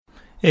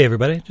Hey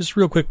everybody, just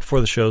real quick before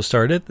the show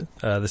started,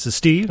 this is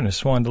Steve, and I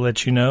just wanted to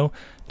let you know,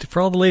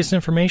 for all the latest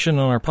information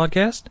on our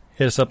podcast,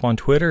 hit us up on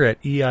Twitter at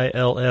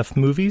EILF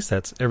Movies,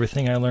 that's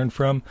everything I learned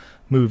from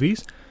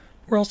movies.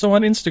 We're also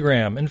on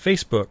Instagram and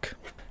Facebook.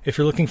 If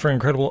you're looking for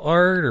incredible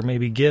art, or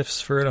maybe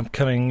gifts for an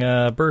upcoming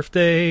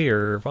birthday,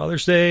 or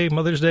Father's Day,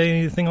 Mother's Day,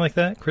 anything like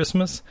that,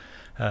 Christmas,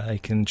 you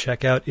can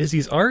check out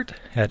Izzy's art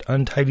at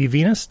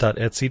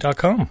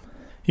untidyvenus.etsy.com.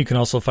 You can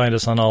also find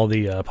us on all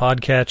the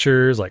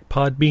podcatchers like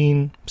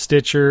Podbean,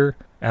 Stitcher,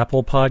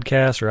 Apple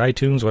Podcasts, or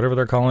iTunes, whatever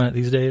they're calling it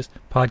these days.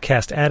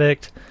 Podcast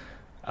Addict.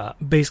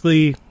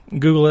 Basically,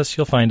 Google us,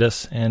 you'll find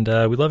us, and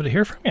we'd love to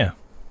hear from you.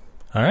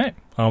 All right,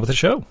 on with the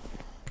show.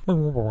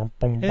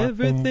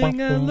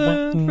 Everything I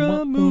learned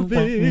from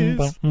movies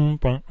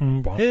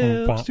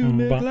helps to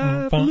make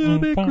life a little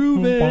bit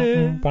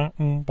groovy.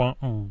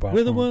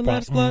 With a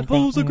one-liner plot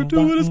holes and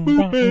gratuitous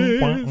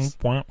movies,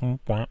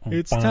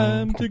 it's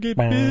time to get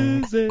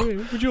busy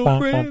with your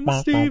friend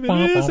Steve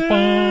and Izzy.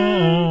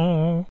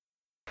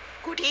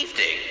 Good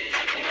evening.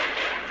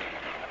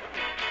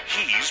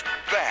 He's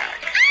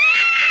back.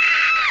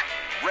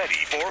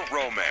 Ready for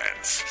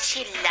romance.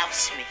 She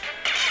loves me.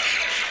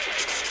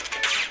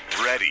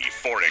 Ready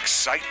for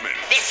excitement.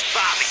 This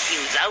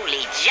barbecue's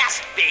only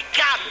just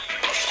begun.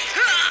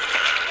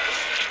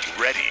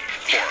 Ready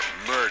for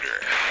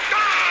murder.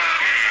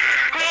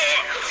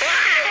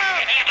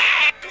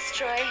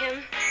 Destroy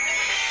him.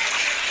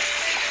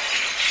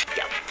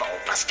 You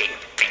ball-busting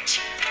bitch.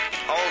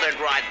 Hold it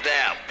right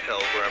there,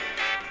 Pilgrim.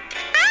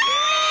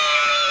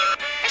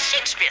 As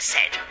Shakespeare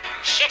said,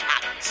 shit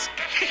happens.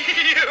 You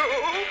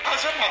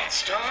as a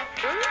monster.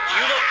 You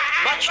look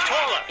much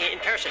taller in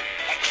person.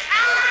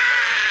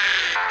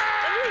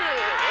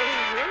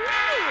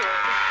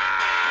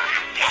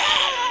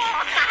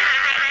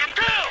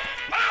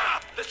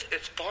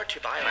 It's far too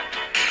violent.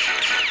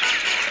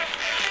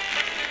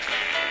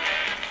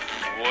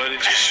 What did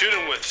you shoot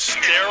him with?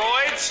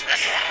 Steroids?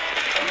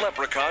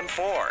 Leprechaun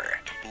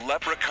 4.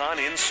 Leprechaun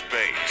in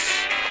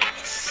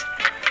Space.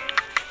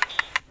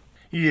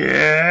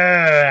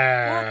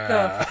 Yeah! What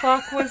the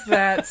fuck was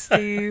that,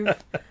 Steve?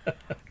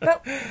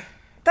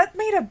 That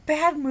made a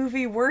bad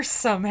movie worse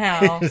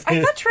somehow. I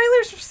thought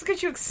trailers were supposed to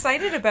get you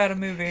excited about a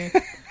movie.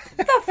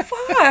 What the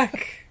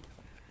fuck?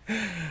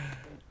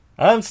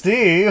 I'm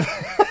Steve.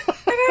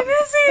 And I'm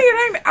Izzy, and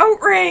I'm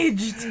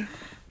outraged.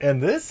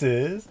 And this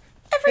is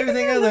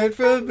Everything I Learned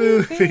from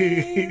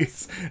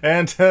Movies.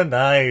 And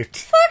tonight,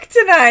 Fuck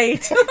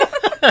tonight.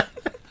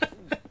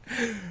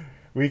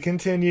 we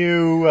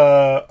continue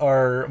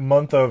our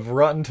month of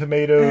Rotten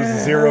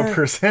Tomatoes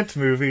 0%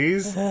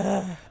 movies.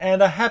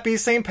 And a happy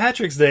St.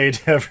 Patrick's Day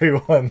to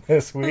everyone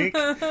this week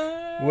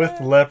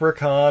with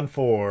Leprechaun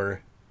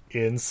 4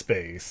 in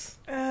Space.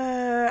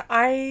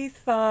 I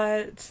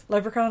thought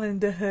Leprechaun in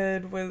the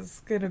Hood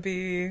was going to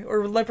be,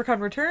 or Leprechaun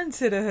Returns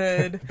to the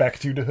Hood. Back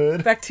to the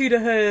Hood. Back to the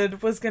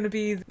Hood was going to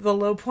be the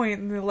low point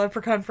in the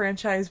Leprechaun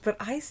franchise, but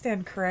I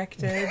stand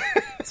corrected.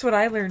 That's what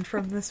I learned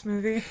from this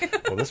movie.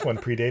 Well, this one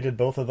predated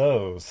both of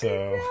those,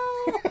 so...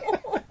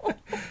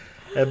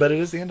 But it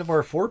is the end of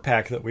our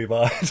 4-pack that we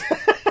bought.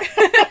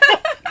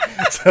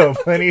 So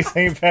plenty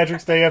St.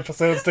 Patrick's Day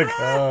episodes to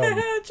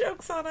come.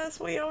 Joke's on us,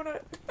 we own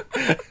it.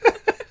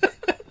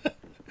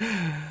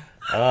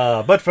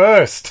 But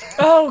first...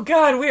 Oh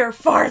god, we are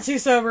far too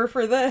sober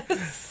for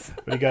this.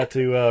 We got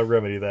to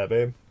remedy that,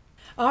 babe.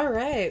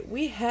 Alright,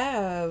 we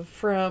have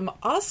from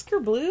Oscar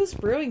Blues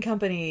Brewing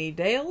Company,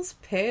 Dale's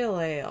Pale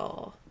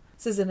Ale.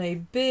 This is in a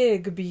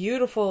big,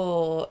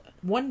 beautiful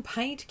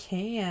 1-pint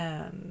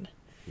can.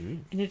 Ooh.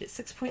 And it is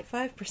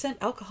 6.5%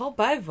 alcohol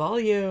by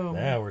volume.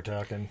 Now we're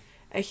talking.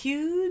 A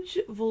huge,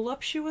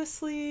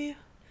 voluptuously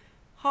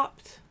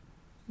hopped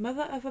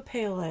mother of a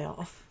pale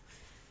ale.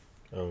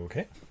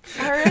 Okay.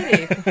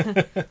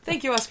 Alrighty.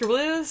 Thank you, Oscar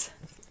Blues.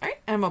 Alright,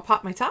 I'm gonna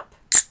pop my top.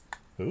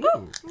 Ooh.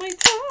 Oh, my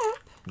top.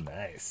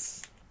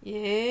 Nice.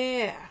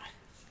 Yeah.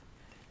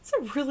 It's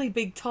a really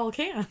big, tall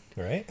can.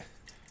 Right?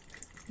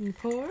 And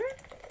pour.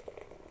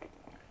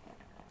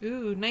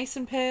 Ooh, nice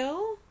and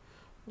pale.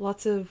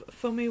 Lots of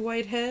foamy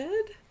white head.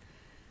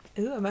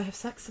 Ooh, I might have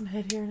some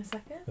head here in a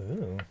second.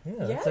 Ooh, yeah.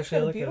 Yeah, That's it's got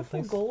actually a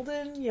beautiful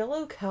golden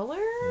yellow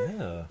color.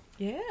 Yeah.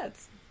 Yeah,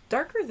 it's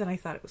darker than I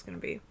thought it was going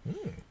to be.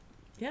 Mm.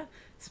 Yeah,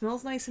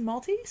 smells nice and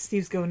malty.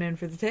 Steve's going in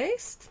for the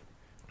taste.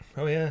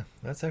 Oh, yeah.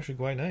 That's actually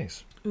quite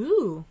nice.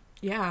 Ooh,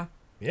 yeah.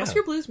 Yeah.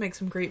 Oscar Blues makes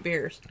some great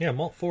beers. Yeah,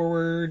 malt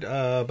forward,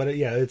 but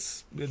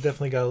it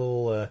definitely got a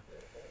little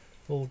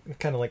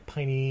kind of like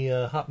piney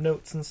hop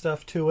notes and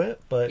stuff to it.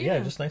 But yeah,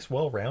 just nice,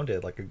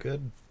 well-rounded, like a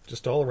good,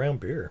 just all-around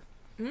beer.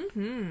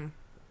 Mm-hmm.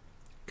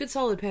 Good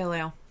solid pale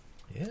ale.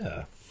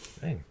 Yeah.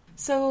 Dang.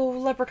 So,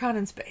 Leprechaun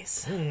in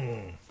Space.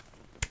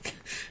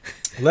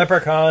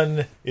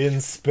 Leprechaun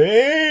in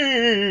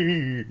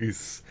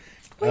Space!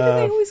 Why do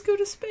they always go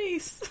to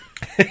space?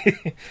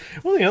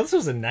 Well, this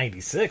was in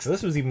 96.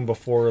 This was even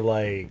before,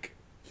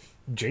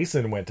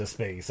 Jason went to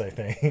space, I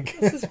think.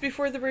 This is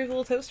before the Brave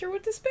Little Toaster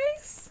went to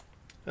space?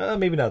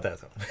 Maybe not that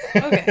though.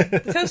 Okay,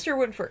 the toaster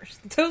went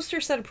first. The toaster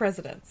set of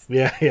precedents.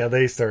 Yeah,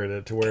 they started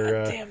it to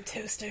where Damn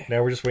toaster.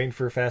 now we're just waiting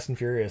for Fast and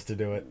Furious to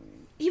do it.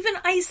 Even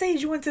Ice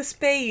Age went to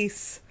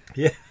space.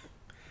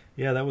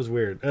 Yeah, that was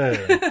weird.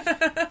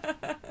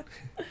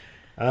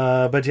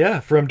 But yeah,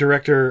 from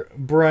director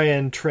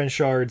Brian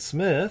Trenchard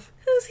Smith.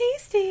 Who's he,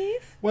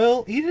 Steve?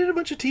 Well, he did a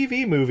bunch of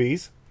TV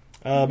movies,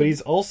 but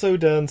he's also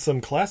done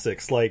some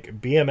classics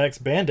like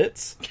BMX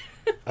Bandits,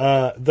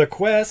 The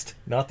Quest,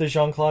 not the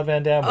Jean-Claude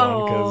Van Damme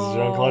one, because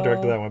Jean-Claude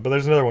directed that one, but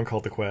there's another one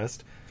called The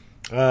Quest.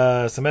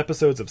 Some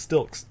episodes of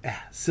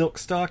Silk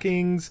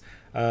Stockings,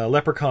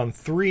 Leprechaun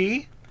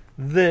 3,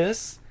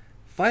 this,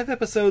 5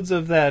 episodes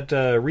of that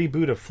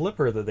reboot of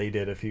Flipper that they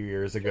did a few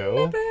years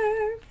ago.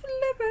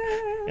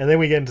 Flipper. And then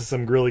we get into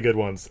some really good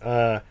ones.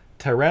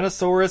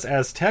 Tyrannosaurus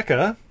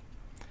Azteca,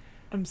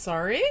 I'm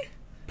sorry?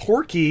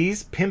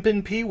 Porky's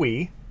Pimpin'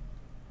 Pee-wee,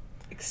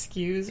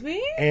 Excuse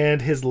me?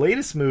 and his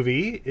latest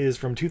movie is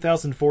from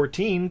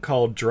 2014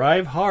 called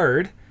Drive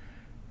Hard,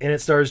 and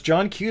it stars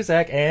John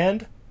Cusack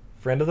and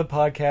friend of the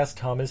podcast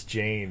Thomas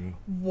Jane.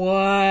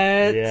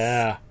 What?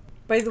 Yeah,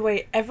 By the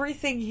way,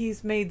 everything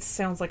he's made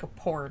sounds like a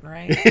porn,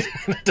 right?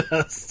 it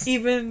does.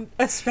 Even,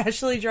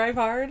 especially Drive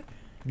Hard?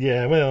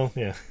 Yeah, well,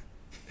 yeah.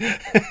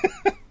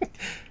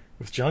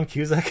 With John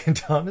Cusack and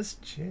Thomas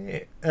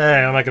Jane.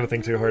 I'm not going to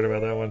think too hard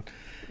about that one.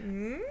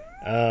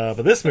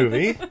 But this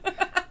movie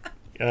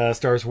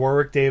stars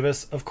Warwick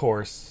Davis, of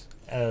course,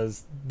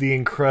 as the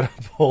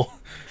incredible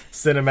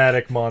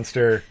cinematic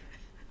monster,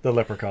 the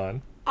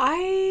Leprechaun.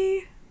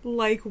 I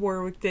like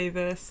Warwick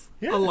Davis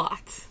Yeah. a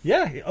lot.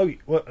 Yeah. Oh,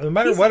 well, no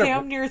matter He's what.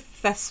 damn near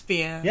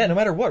thespian. Yeah, no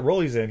matter what role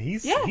he's in,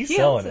 he's he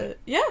selling owns it.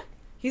 Yeah,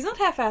 he's not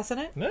half-assing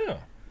it. No.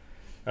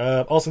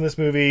 Also in this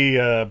movie,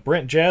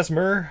 Brent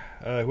Jasmer,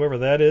 whoever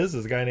that is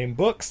a guy named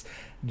Books,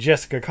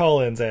 Jessica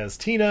Collins as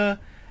Tina,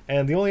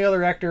 and the only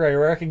other actor I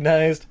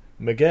recognized,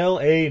 Miguel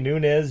A.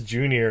 Nunez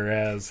Jr.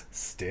 as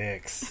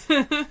Styx.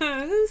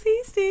 Who's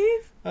he,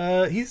 Steve?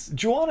 He's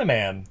Joanna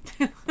Man,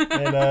 and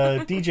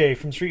DJ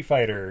from Street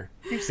Fighter.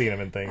 You've seen him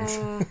in things.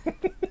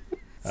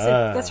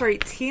 That's right,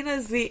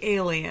 Tina's the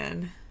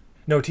alien.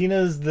 No,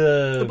 Tina's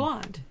The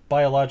blonde.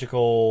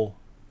 biological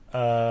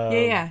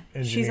Yeah.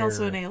 engineer. She's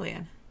also an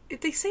alien.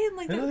 They say it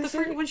like Oh, that they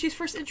say it? when she's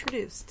first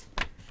introduced.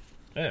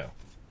 Oh.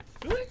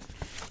 Really?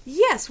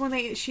 Yes,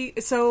 when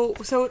so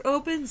it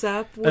opens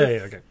up with Oh,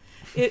 yeah, okay.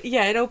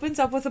 it opens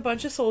up with a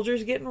bunch of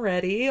soldiers getting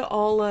ready,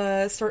 all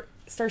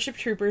Starship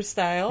Troopers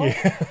style,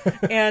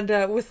 and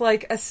with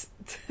like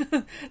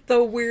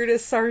the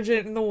weirdest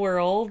sergeant in the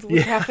world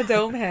with half a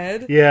dome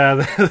head.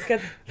 Yeah,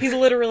 He's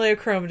literally a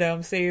chrome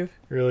dome, Steve.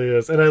 really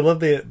is, and I love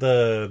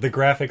the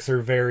graphics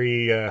are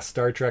very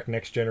Star Trek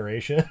Next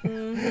Generation.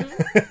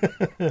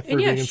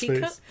 And yeah,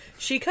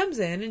 she comes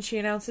in and she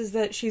announces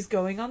that she's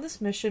going on this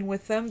mission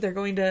with them. They're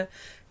going to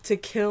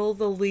kill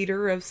the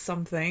leader of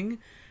something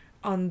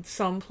on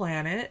some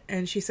planet,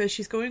 and she says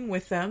she's going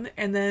with them.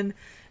 And then,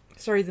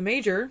 the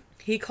major,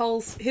 he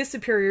calls his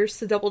superiors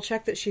to double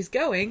check that she's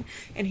going,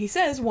 and he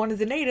says one of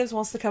the natives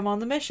wants to come on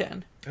the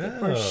mission. Of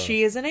course,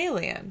 she is an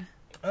alien.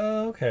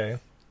 Oh, okay.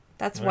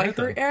 That's All why right,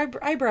 her then.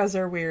 eyebrows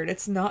are weird.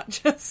 It's not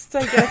just,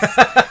 I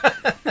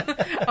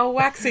guess, a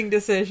waxing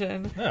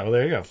decision. Oh, well,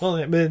 there you go.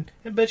 Well,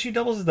 but she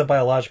doubles as the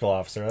biological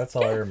officer. That's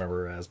all I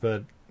remember her as.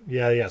 But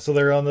yeah. So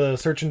they're on the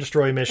search and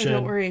destroy mission.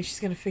 Don't worry,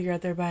 she's going to figure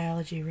out their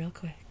biology real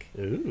quick.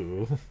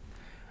 Ooh.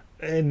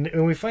 And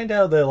we find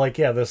out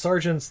that, the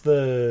sergeant's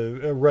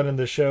running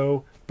the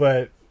show,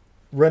 but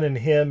running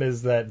him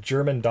is that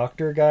German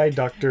doctor guy,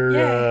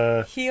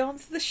 Dr. He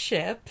owns the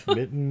ship.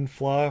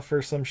 Mittenfloff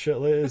or some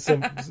shit,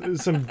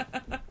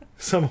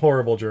 some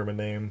horrible German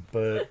name,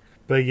 but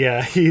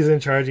yeah, he's in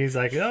charge. He's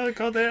like, oh,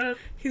 call that.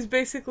 He's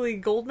basically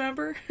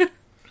Goldmember.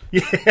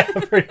 Yeah,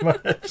 pretty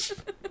much.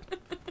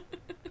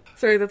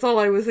 Sorry, that's all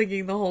I was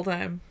thinking the whole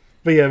time.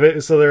 But yeah,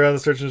 so they're on the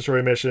search and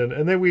destroy mission,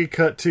 and then we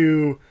cut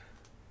to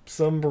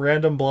some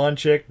random blonde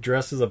chick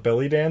dressed as a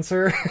belly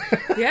dancer.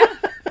 Yeah.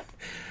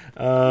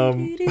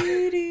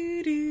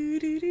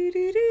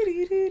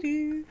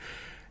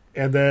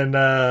 And then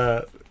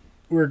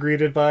we're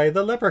greeted by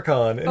the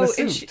Leprechaun in a suit.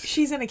 And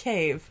she's in a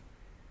cave.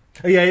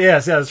 Oh,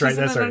 yes, that's right. She's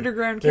in That's an right.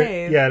 underground They're-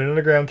 cave. Yeah, in an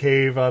underground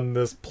cave on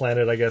this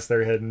planet, I guess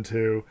they're heading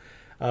to.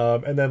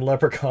 And then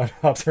Leprechaun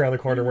hops around the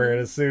corner wearing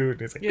a suit.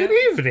 And he's like, Yep.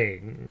 good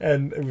evening.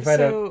 And we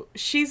find out. So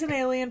she's an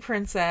alien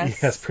princess.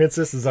 Yes,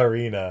 Princess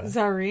Zarina.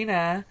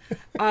 Zarina.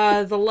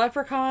 The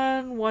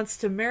Leprechaun wants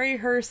to marry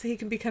her so he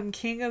can become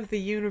king of the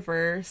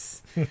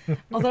universe.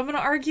 Although I'm going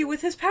to argue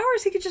with his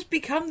powers, he could just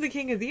become the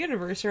king of the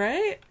universe,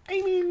 right?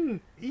 I mean,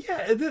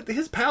 yeah,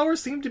 his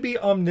powers seem to be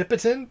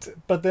omnipotent,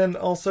 but then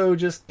also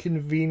just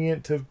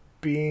convenient to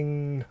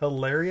being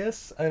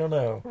hilarious. I don't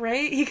know.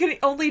 Right? He could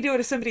only do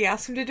it if somebody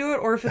asks him to do it,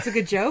 or if it's a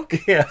good joke.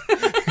 Yeah.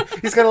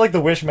 He's kind of like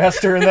the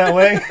Wishmaster in that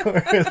way,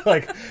 where it's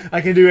like,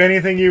 I can do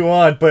anything you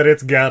want, but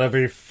it's gotta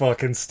be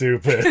fucking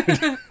stupid.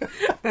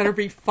 Better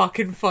be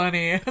fucking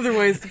funny,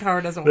 otherwise the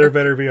power doesn't There work.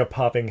 better be a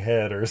popping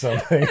head or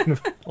something.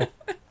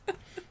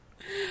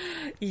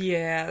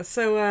 Yeah.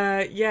 So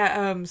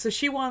so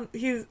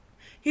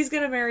he's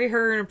gonna marry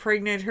her and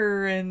impregnate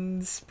her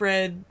and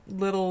spread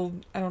little,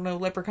 I don't know,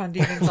 leprechaun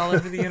demons all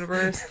over the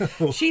universe.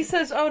 She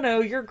says, "Oh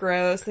no, you're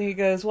gross." And he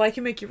goes, "Well, I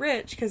can make you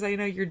rich because I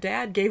know your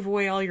dad gave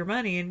away all your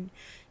money." And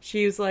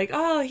she was like,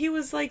 "Oh, he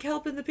was like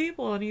helping the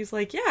people." And he's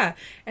like, "Yeah."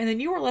 And then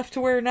you were left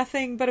to wear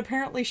nothing but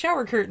apparently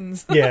shower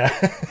curtains. Yeah.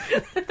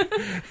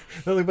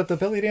 But the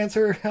belly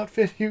dancer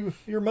outfit,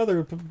 your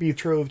mother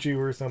betrothed you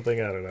or something.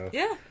 I don't know.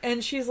 Yeah.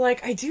 And she's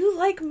like, "I do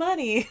like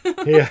money."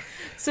 Yeah.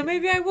 So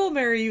maybe I will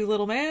marry you,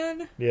 little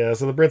man. Yeah.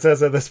 So the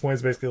princess at this point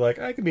is basically like,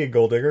 I can be a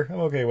gold digger.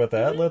 I'm okay with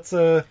that. Let's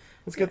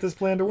get this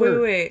plan to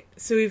work. Wait.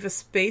 So we have a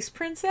space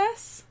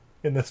princess?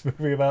 In this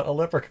movie about a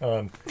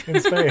leprechaun in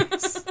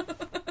space.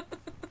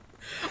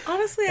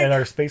 Honestly, And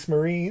our space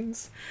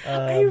marines.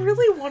 I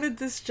really wanted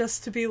this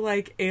just to be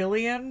like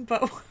Alien,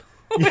 but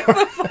with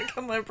a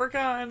fucking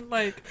leprechaun.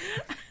 Like,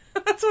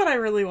 that's what I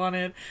really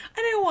wanted.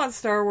 I didn't want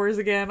Star Wars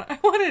again. I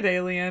wanted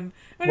Alien.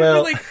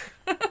 Well,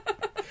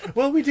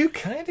 well, we do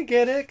kind of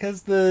get it,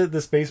 because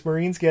the space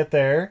marines get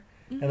there,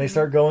 and they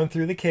start going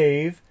through the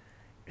cave,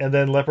 and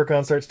then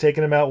Leprechaun starts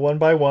taking them out one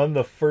by one.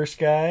 The first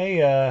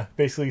guy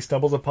basically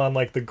stumbles upon,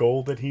 like, the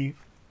gold that he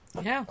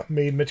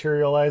made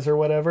materialize or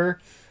whatever.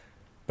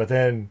 But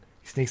then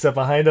he sneaks up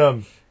behind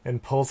him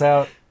and pulls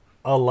out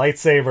a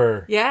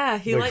lightsaber. Yeah,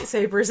 he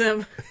lightsabers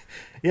him.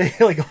 Yeah,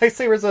 he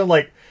lightsabers him,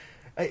 like,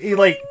 he,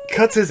 like,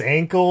 cuts his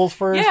ankles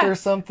first or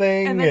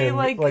something. And then he,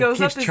 like goes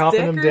keeps up his chopping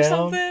dick him or down.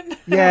 something.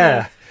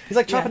 Yeah. He's,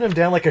 like, chopping him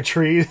down like a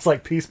tree. It's,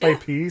 like, piece by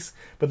piece.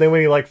 But then when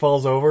he, like,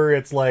 falls over,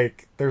 it's,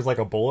 like, there's, like,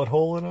 a bullet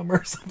hole in him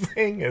or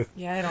something.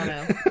 Yeah, I don't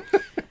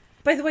know.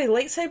 By the way,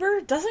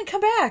 lightsaber doesn't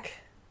come back.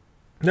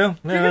 No.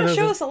 You're going to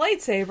show us a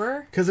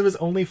lightsaber. Because it was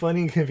only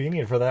funny and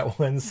convenient for that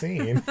one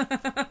scene.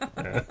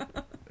 Yeah.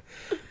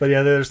 But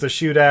yeah, there's the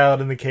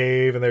shootout in the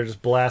cave, and they're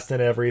just blasting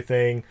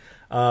everything.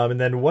 And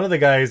then one of the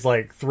guys,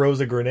 like,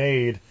 throws a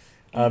grenade,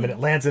 and it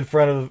lands in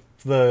front of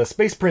the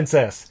space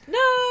princess. No!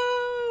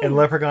 And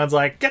Leprechaun's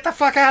like, "Get the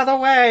fuck out of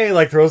the way!"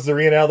 Like, throws the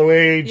ring out of the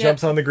way,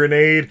 jumps on the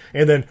grenade,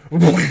 and then...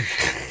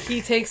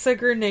 He takes a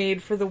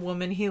grenade for the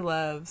woman he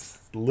loves.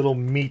 Little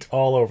meat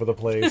all over the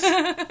place.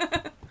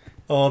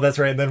 Oh, that's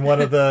right. And then one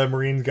of the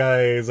Marine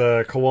guys,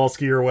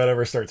 Kowalski or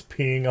whatever, starts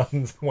peeing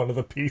on one of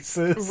the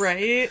pieces.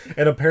 Right.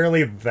 And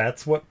apparently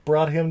that's what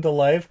brought him to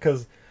life,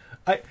 because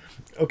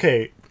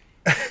okay,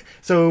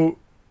 so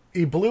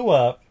he blew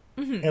up,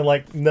 and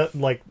like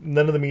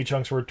none of the meat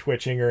chunks were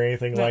twitching or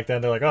anything like that.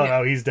 And they're like, "Oh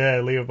no, he's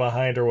dead. Leave him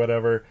behind," or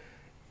whatever.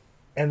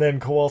 And then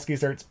Kowalski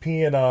starts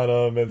peeing on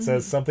him and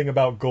says something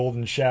about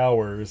golden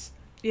showers.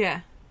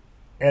 Yeah.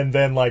 And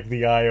then, like,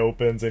 the eye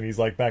opens and he's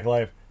like back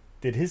alive.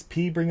 Did his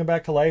pee bring him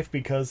back to life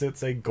because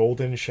it's a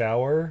golden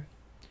shower?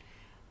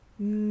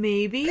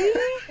 Maybe.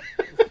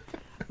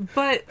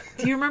 But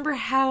do you remember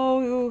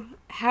how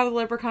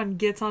Leprechaun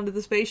gets onto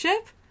the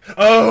spaceship?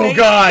 Oh,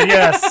 God,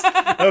 yes.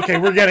 Okay,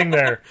 we're getting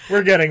there.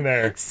 We're getting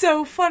there.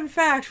 So, fun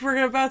fact,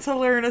 we're about to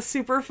learn a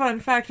super fun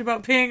fact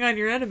about peeing on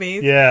your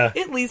enemies. Yeah.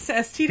 It leads to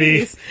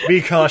STDs.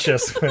 Be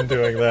cautious when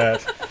doing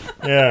that.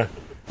 Yeah.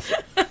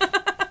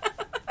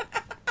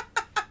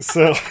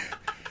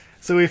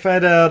 So we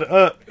find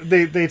out,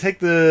 they take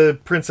the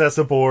princess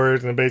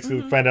aboard and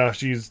basically find out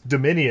she's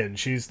Dominion.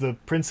 She's the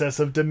princess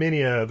of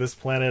Dominia, this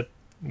planet,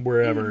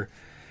 wherever.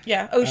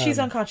 Yeah. Oh, she's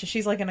unconscious.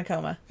 She's like in a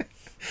coma.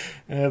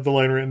 I have the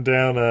line written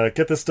down,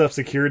 "Get this stuff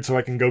secured so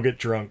I can go get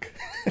drunk."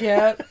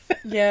 Yeah.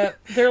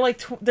 They're like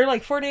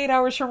 48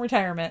 hours from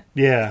retirement.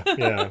 Yeah.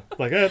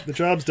 Like, the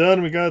job's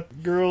done. We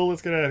got girl.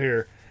 Let's get out of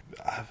here.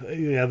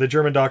 Yeah, the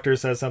German doctor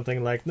says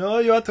something like, "No,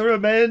 you have to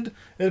remain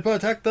and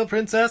protect the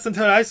princess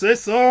until I say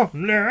so."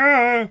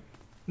 No,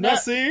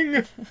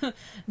 nothing.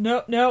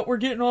 No, we're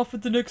getting off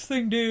with the next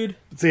thing, dude.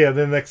 So yeah,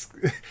 the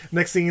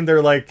next scene,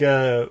 they're like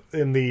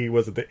in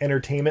the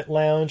entertainment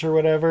lounge or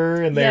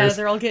whatever, and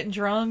they're all getting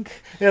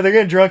drunk. Yeah, they're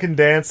getting drunk and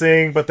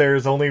dancing, but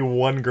there's only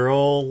one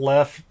girl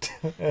left,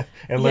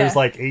 and there's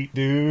like 8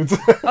 dudes.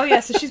 Oh yeah,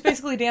 so she's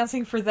basically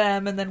dancing for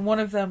them, and then one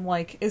of them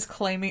is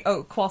claiming.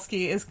 Oh,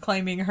 Kowalski is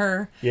claiming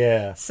her.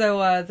 Yeah.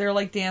 So they're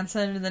like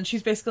dancing, and then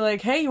she's basically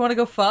like, "Hey, you want to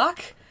go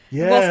fuck?"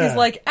 Yeah. Kowalski's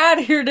like, "Out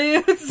of here,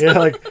 dudes." Yeah,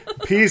 like,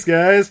 "Peace,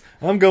 guys.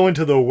 I'm going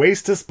to the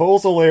waste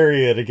disposal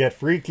area to get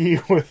freaky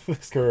with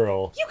this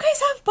girl." You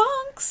guys have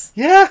bunks.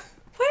 Yeah.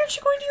 Why aren't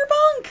you going to your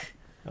bunk?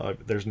 Oh,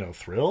 there's no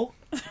thrill?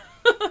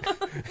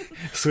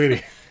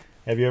 Sweetie,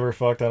 have you ever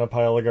fucked on a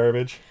pile of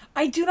garbage?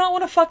 I do not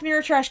want to fuck near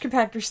a trash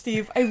compactor,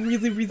 Steve. I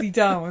really, really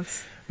don't.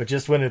 But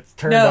just when it's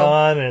turned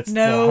on and it's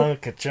No. the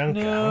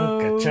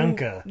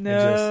hunka-chunka.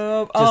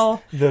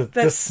 No.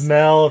 The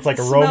smell, it's like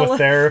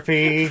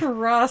aromatherapy.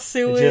 Raw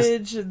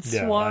sewage and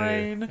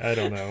swine. I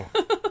don't know.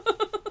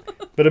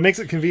 But it makes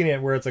it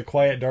convenient where it's a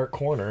quiet, dark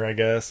corner, I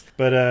guess.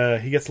 But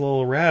he gets a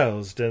little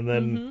aroused, and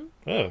then,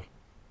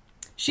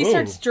 She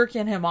starts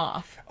jerking him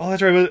off. Oh,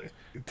 that's right. But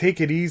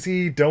take it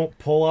easy, don't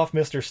pull off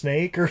Mr.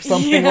 Snake or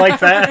something like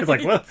that. It's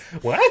like, what?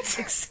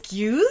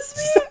 Excuse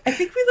me? I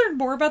think we learned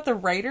more about the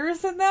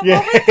writers in that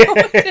moment than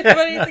we did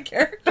about any of the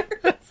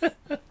characters.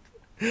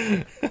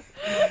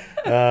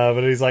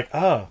 But he's like,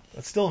 "Oh,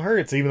 it still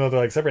hurts," even though they're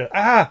like separated.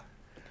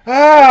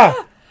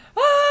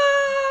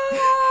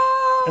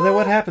 And then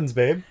what happens,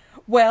 babe?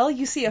 Well,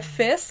 you see a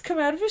fist come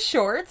out of his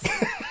shorts.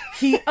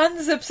 He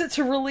unzips it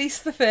to release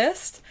the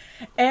fist.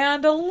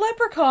 And a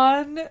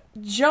leprechaun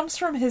jumps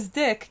from his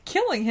dick,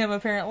 killing him,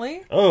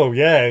 apparently. Oh,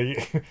 yeah.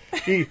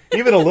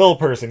 Even a little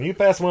person, you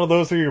pass one of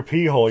those through your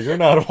pee hole, you're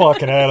not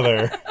walking out of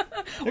there.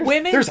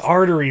 There's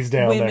arteries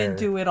down there. Women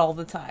do it all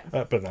the time.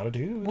 But not a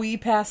dude. We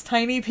pass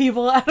tiny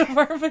people out of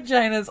our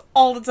vaginas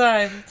all the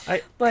time.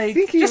 I Like,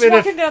 think just even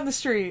walking down the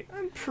street.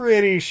 I'm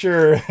pretty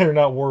sure they're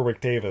not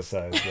Warwick Davis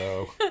size,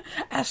 though.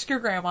 Ask your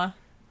grandma.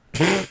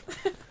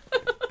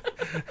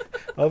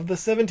 Of the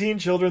 17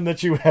 children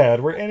that you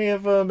had, were any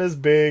of them as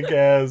big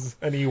as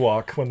an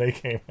Ewok when they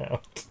came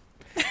out?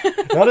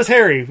 Not as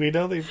hairy. We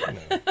know they...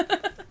 No.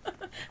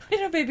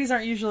 You know, babies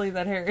aren't usually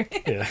that hairy.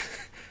 Yeah.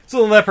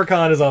 So the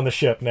leprechaun is on the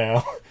ship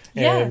now.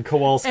 Yeah. And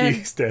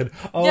Kowalski's dead.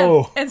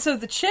 Oh. Yeah. And so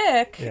the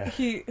chick, Yeah.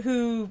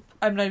 who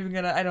I'm not even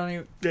gonna, I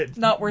don't even,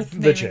 not worth The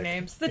naming chick.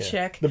 names. The Yeah.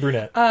 chick. The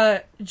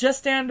brunette.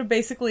 Just down to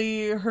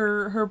basically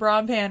her bra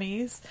and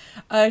panties.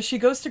 She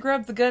goes to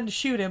grab the gun to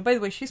shoot him. By the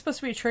way, she's supposed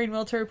to be a trained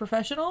military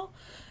professional.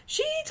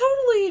 She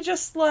totally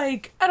just,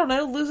 like, I don't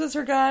know, loses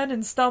her gun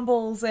and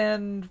stumbles,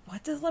 and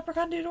what does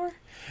Leprechaun do to her?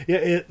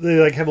 Yeah, they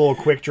like have a little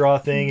quick draw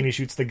thing, and he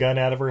shoots the gun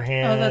out of her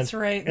hand. Oh, that's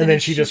right. And then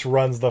she just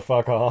runs the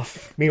fuck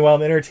off. Meanwhile,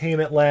 in the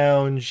entertainment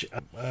lounge,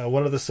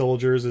 one of the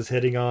soldiers is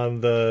hitting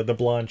on the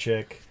blonde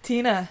chick,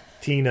 Tina.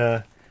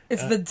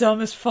 It's the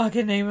dumbest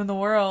fucking name in the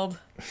world.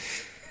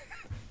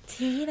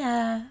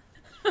 Tina.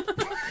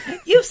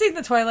 You've seen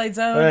the Twilight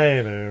Zone.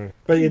 I know,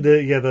 but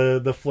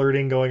the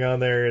flirting going on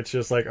there. It's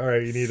just like, all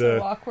right, you need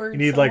So awkward, you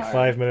need so like hard.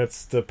 5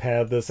 minutes to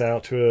pad this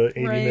out to a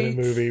 80-minute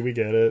movie. We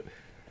get it.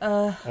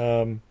 Oh,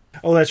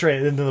 that's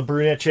right. And then the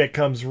brunette chick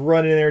comes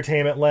running in the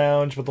entertainment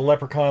lounge, but the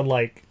leprechaun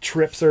like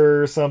trips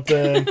her or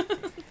something,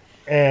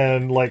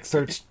 and like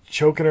starts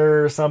choking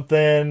her or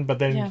something. But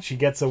then she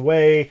gets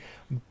away,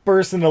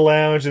 bursts in the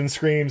lounge, and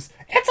screams,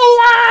 "It's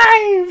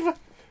alive!"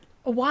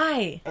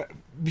 Why?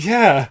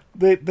 Yeah,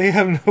 they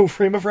have no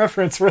frame of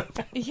reference for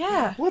that.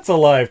 Yeah. What's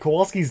alive?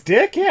 Kowalski's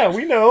dick? Yeah,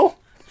 we know.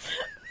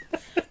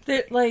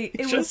 Like,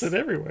 It's it just was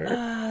everywhere.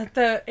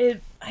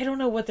 I don't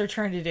know what they're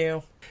trying to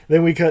do.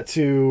 Then we cut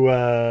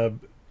to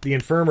the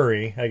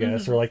infirmary, I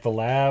guess, or like the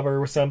lab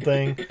or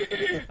something.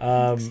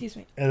 Excuse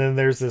me. And then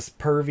there's this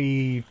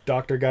pervy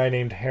doctor guy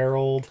named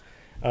Harold.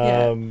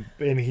 And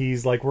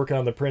he's like working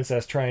on the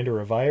princess, trying to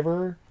revive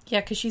her. Yeah,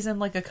 because she's in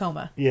like a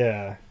coma.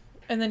 Yeah.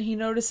 And then he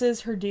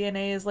notices her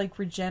DNA is like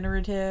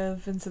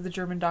regenerative, and so the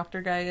German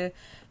doctor guy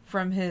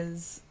from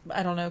his,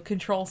 I don't know,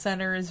 control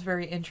center is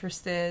very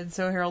interested.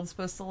 So Harold's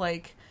supposed to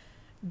like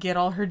get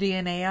all her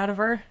DNA out of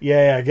her.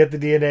 Yeah, get the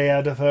DNA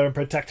out of her and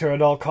protect her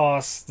at all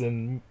costs,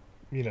 and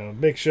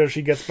make sure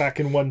she gets back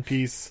in one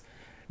piece.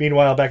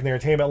 Meanwhile, back in the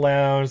entertainment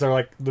lounge, they're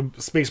like, the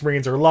Space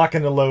Marines are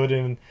locking and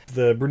loading.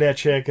 The brunette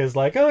chick is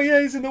like, oh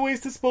yeah, he's in the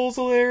waste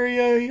disposal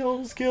area. He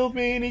almost killed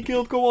me, and he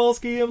killed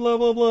Kowalski, and blah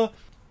blah blah.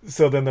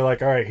 So then they're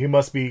like, all right, he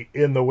must be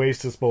in the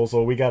waste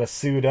disposal. We got to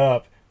suit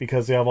up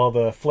because we have all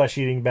the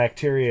flesh-eating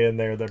bacteria in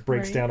there that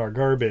breaks down our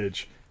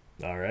garbage.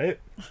 All right.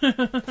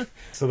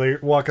 So they're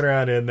walking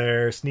around in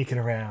there, sneaking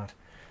around.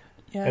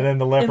 Yeah. And then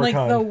the leprechaun. In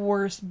like the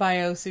worst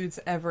biosuits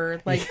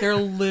ever. Like they're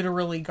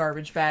literally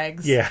garbage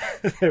bags. Yeah,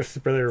 they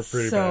were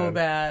pretty so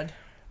bad.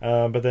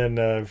 bad. But then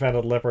we found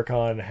out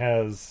Leprechaun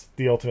has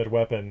the ultimate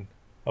weapon,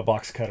 a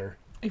box cutter.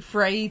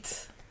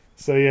 Right.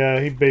 So yeah,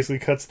 he basically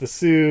cuts the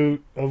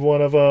suit of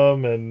one of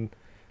them, and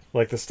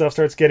like the stuff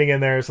starts getting in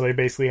there, so they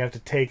basically have to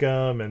take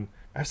them. And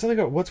I have something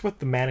about what's with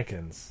the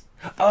mannequins?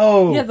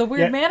 Oh, yeah, the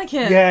weird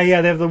mannequins. Yeah,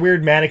 they have the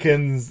weird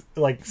mannequins,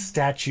 like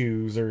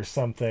statues or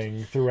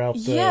something throughout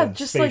the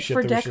just like spaceship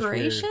for that was just weird.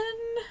 decoration.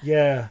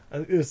 Yeah,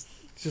 it was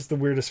just the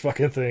weirdest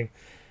fucking thing.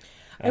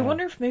 I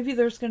wonder if maybe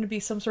there's going to be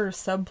some sort of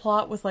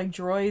subplot with like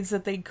droids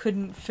that they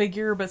couldn't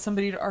figure, but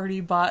somebody had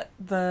already bought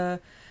the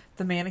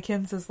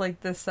mannequins as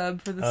like the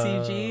sub for the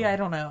CG. I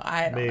don't know.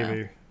 I don't know.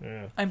 Maybe.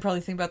 Yeah. I'm probably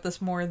thinking about this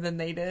more than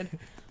they did.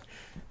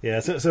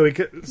 Yeah. So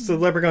the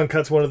Leprechaun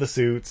cuts one of the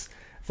suits.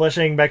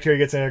 Flesh-eating bacteria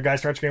gets in there. Guy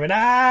starts screaming,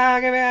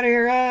 get me out of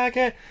here! I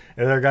can't.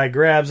 And the other guy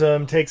grabs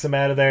him, takes him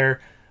out of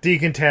there,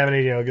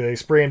 decontaminate. They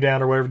spray him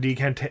down or whatever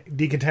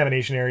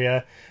decontamination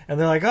area, and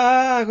they're like,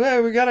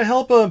 we gotta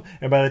help him.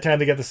 And by the time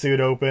they get the suit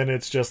open,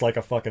 it's just like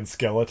a fucking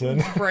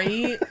skeleton.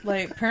 Right?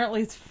 Like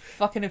apparently it's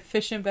fucking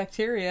efficient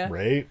bacteria.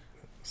 Right?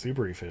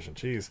 Super efficient.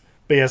 Jeez.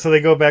 But yeah, so they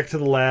go back to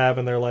the lab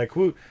and they're like,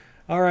 woo,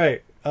 all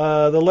right.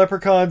 The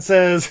leprechaun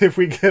says if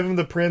we give him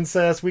the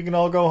princess, we can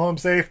all go home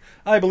safe.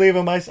 I believe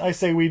him. I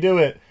say we do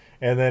it.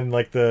 And then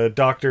like the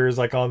doctors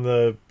like on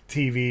the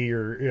TV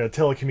or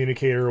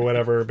telecommunicator or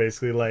whatever,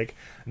 basically like,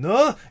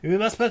 no, you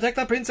must protect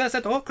the princess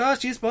at all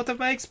costs. She's part of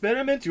my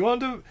experiment.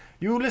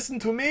 You listen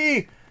to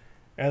me.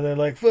 And they're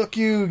like, fuck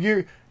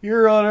you.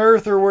 You're on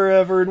Earth or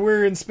wherever, and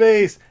we're in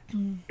space.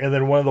 And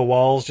then one of the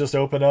walls just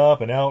open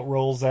up, and out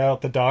rolls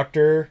out the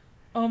doctor.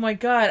 Oh my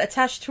god,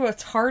 attached to a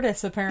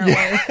TARDIS, apparently.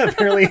 Yeah,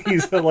 apparently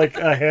he's like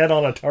a head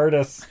on a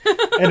TARDIS.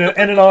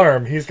 And an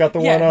arm. He's got the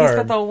one arm. Yeah, he's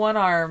got the one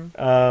arm.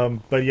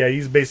 But yeah,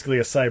 he's basically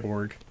a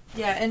cyborg.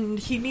 Yeah, and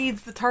he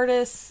needs the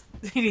TARDIS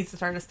He needs the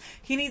TARDIS.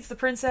 He needs the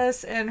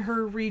princess and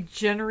her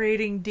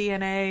regenerating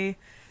DNA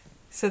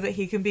so that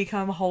he can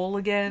become whole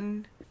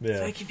again. Yeah.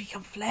 So he can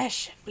become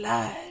flesh and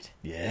blood.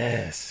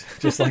 Yes.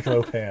 Just like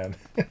Lopan.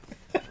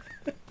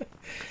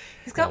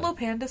 He's got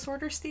Lopan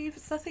disorder, Steve.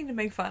 It's nothing to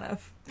make fun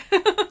of.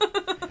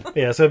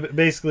 Yeah, so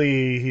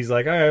basically he's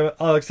like, all right,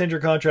 I'll extend your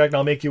contract and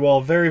I'll make you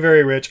all very,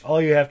 very rich.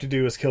 All you have to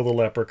do is kill the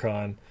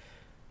leprechaun.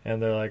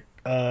 And they're like,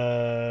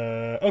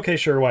 okay,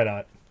 sure, why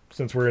not?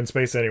 Since we're in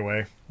space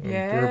anyway.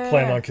 Yeah. We're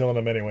planning on killing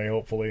him anyway,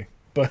 hopefully.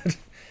 But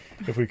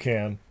if we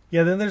can.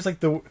 Yeah, then there's like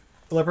the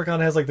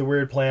leprechaun has like the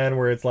weird plan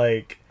where it's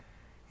like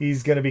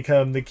he's going to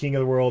become the king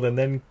of the world and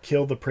then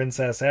kill the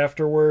princess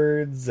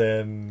afterwards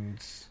and...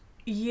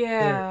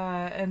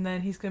 Yeah, and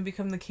then he's going to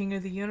become the king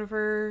of the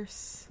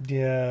universe.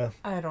 Yeah.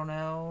 I don't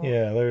know.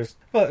 Yeah, there's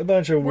a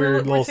bunch of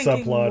weird we're little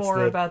thinking subplots. more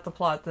that... about the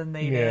plot than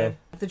they did.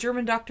 The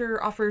German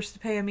doctor offers to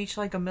pay him each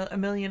like $1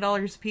 million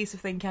apiece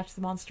if they can catch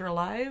the monster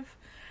alive.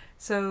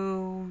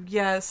 So,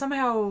 yeah,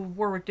 somehow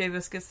Warwick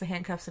Davis gets the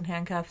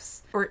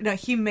handcuffs. Or, no,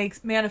 he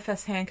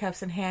manifests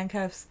handcuffs and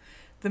handcuffs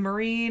the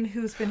Marine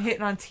who's been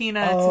hitting on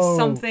Tina to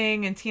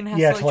something, and Tina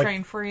has to try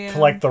and free him. To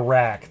like the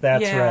rack,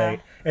 that's right.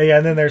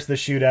 And then there's the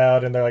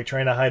shootout, and they're like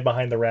trying to hide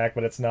behind the rack,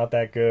 but it's not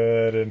that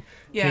good.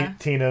 And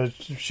Tina's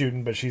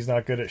shooting, but she's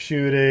not good at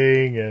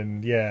shooting.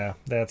 And yeah,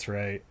 that's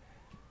right.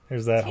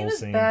 There's that whole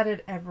scene. Tina's bad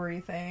at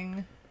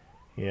everything.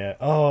 Yeah.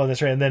 Oh,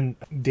 that's right. And then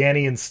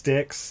Danny and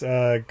Styx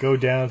go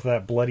down to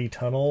that bloody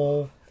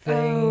tunnel thing.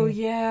 Oh,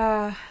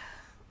 yeah.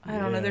 I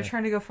don't know. They're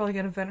trying to go for like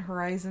an Event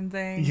Horizon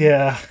thing.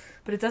 Yeah.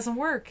 But it doesn't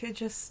work. It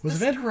just... Was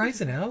Event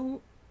Horizon out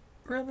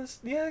around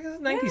this? Yeah, it was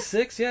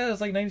 96. Yeah, it was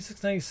like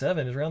 96,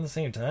 97. It was around the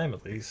same time,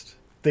 at least.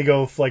 They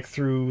go like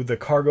through the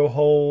cargo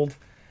hold,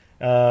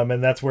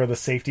 and that's where the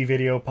safety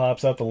video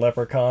pops up. The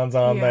leprechaun's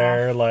on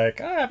there,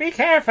 like, be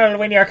careful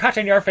when you're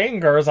cutting your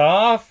fingers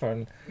off.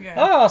 And,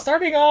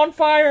 starting on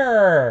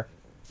fire.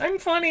 I'm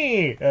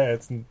funny.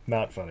 It's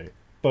not funny.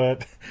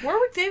 But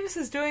Warwick Davis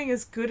is doing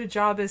as good a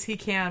job as he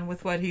can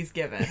with what he's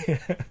given.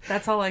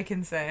 That's all I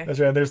can say. That's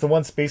right. There's the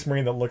one Space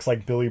Marine that looks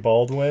like Billy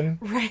Baldwin.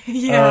 Right,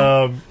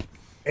 yeah.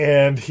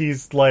 And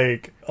he's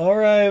like, all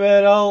right,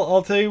 man,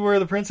 I'll tell you where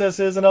the princess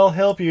is and I'll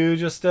help you.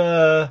 Just,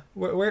 where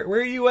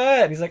are you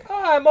at? And he's like,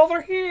 I'm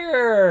over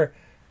here.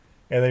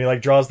 And then he,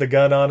 like, draws the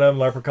gun on him.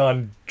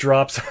 Leprechaun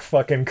drops a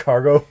fucking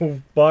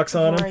cargo box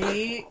on him.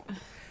 Right.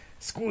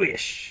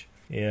 Squish.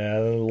 Yeah,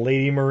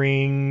 Lady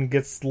Marine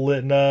gets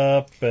lit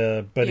up,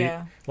 but he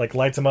like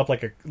lights him up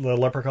the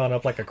leprechaun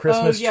up like a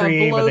Christmas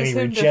tree, but then he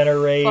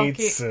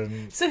regenerates.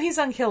 So he's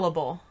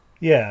unkillable.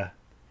 Yeah.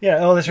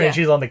 Oh, that's right. Yeah.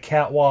 She's on the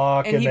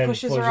catwalk, and he then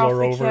pushes her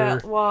off the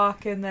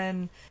catwalk, and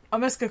then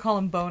I'm just gonna call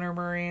him Boner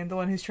Marine, the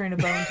one who's trying to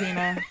bone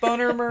Tina.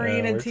 Boner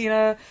Marine and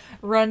Tina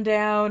run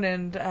down,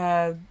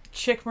 and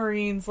Chick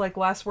Marine's like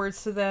last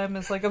words to them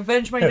is like,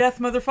 "Avenge my death,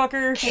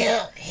 motherfucker!"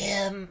 Kill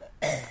him.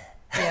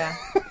 Yeah.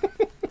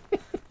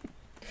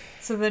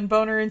 So then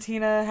Boner and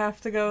Tina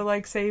have to go,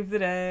 like, save the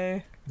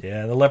day.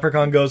 Yeah, the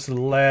leprechaun goes to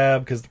the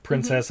lab because the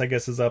princess, I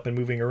guess, is up and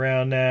moving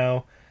around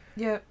now.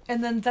 Yeah,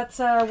 and then that's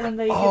when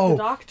they get the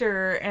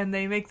doctor and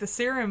they make the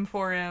serum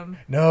for him.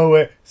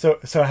 No, so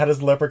how does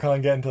the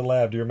leprechaun get into the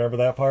lab? Do you remember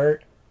that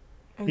part?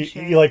 Oh,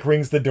 he like,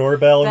 rings the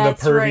doorbell and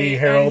the pervy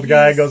Herald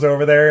guy goes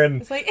over there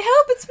and... It's like,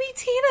 help, it's me,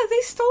 Tina!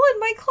 They stolen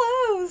my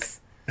clothes!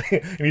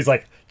 And he's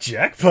like,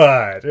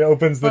 jackpot! It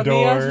opens the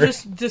door. Let me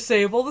just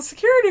disable the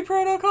security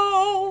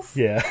protocols.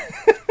 Yeah.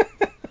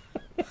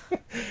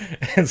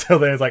 And so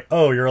then it's like,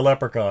 oh, you're a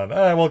leprechaun.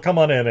 Well, come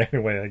on in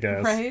anyway, I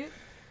guess. Right?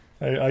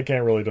 I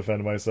can't really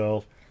defend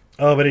myself.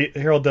 Oh, but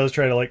Harold does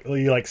try to,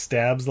 he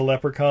stabs the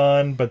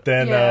leprechaun, but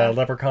then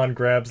leprechaun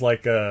grabs,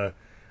 a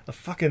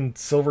fucking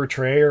silver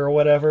tray or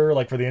whatever,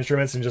 for the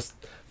instruments, and just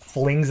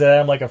flings it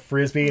at him like a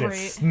frisbee, and it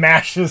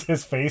smashes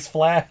his face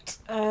flat.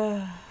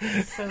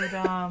 So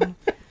dumb.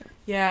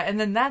 Yeah, and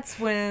then that's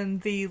when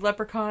the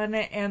leprechaun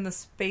and the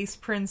space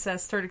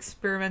princess start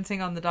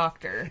experimenting on the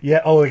doctor.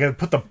 Yeah, they gotta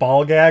put the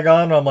ball gag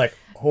on. I'm like,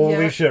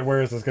 holy shit,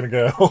 where is this gonna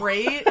go?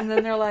 Right? And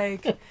then they're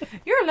like,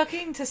 you're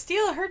looking to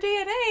steal her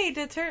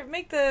DNA to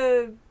make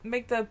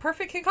the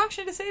perfect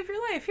concoction to save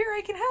your life. Here,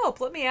 I can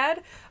help. Let me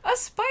add a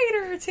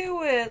spider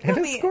to it. And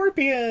a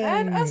scorpion.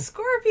 Add a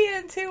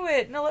scorpion to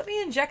it. Now let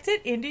me inject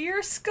it into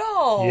your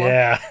skull.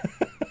 Yeah.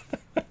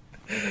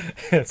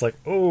 It's like,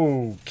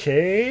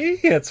 okay,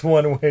 that's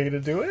one way to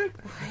do it.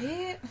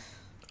 Right?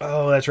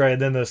 Oh, that's right.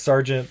 And then the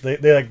sergeant,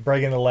 they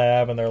break in the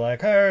lab and they're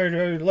like,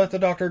 hey, let the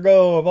doctor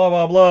go, blah,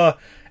 blah, blah.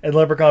 And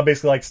Leprechaun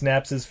basically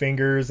snaps his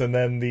fingers, and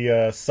then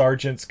the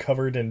sergeant's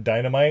covered in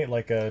dynamite,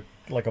 like a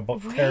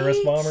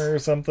terrorist bomber or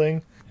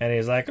something. And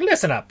he's like,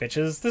 listen up,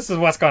 bitches, this is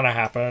what's gonna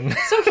happen.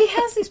 So he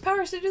has these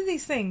powers to do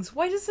these things.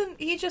 Why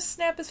doesn't he just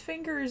snap his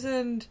fingers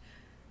and,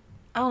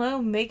 I don't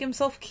know, make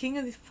himself king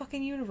of the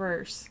fucking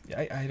universe?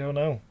 I don't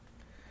know.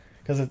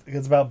 Because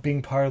it's about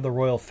being part of the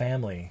royal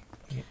family.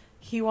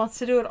 He wants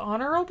to do it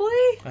honorably?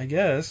 I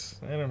guess.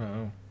 I don't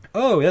know.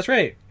 Oh, that's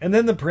right. And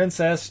then the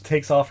princess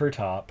takes off her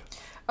top.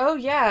 Oh,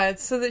 yeah,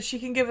 it's so that she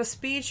can give a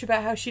speech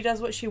about how she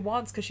does what she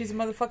wants because she's a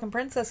motherfucking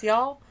princess,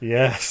 y'all.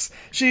 Yes,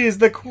 she is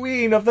the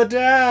queen of the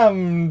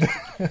damned.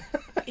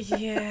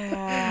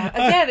 Yeah.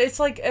 Again, it's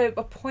like a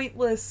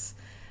pointless...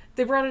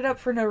 They brought it up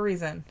for no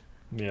reason.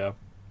 Yeah.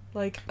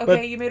 Like, okay,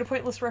 But- you made a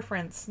pointless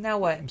reference. Now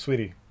what?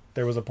 Sweetie,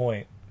 there was a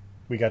point.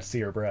 We got to see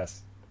her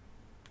breasts.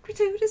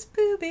 Gratuitous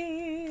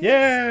boobies.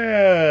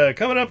 Yeah!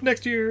 Coming up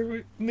next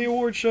year in the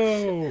award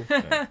show.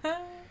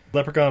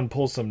 Leprechaun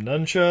pulls some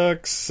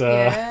nunchucks.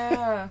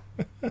 Yeah.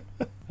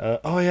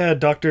 Oh yeah,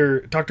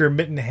 Dr.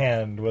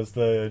 Mittenhand was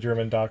the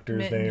German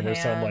doctor's name or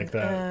something like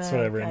that. That's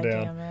what I've written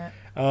down.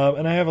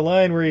 And I have a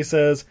line where he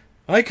says,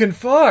 "I can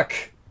fuck."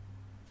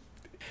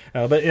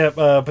 But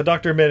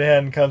Dr.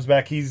 Mittenhand comes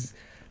back. He's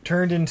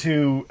turned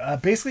into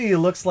basically he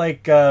looks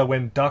like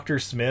when Dr.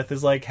 Smith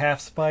is like half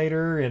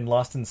spider in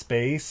Lost in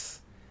Space.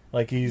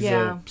 Like he's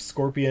a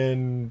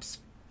scorpion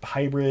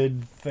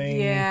hybrid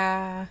thing.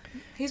 Yeah.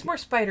 He's more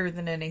spider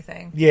than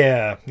anything.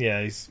 Yeah.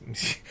 He's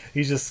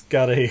just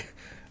got a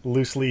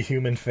loosely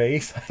human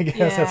face, I guess.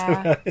 Yeah. That's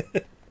about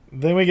it.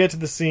 Then we get to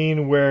the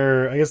scene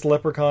where I guess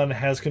Leprechaun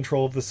has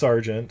control of the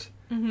sergeant.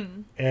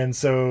 Mm-hmm. And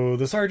so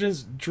the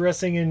sergeant's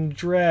dressing in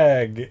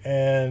drag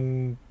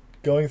and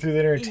going through the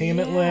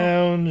entertainment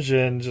lounge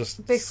and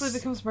just... Basically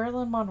becomes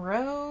Marilyn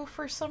Monroe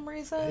for some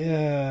reason.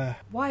 Yeah.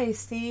 Why,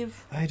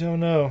 Steve? I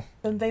don't know.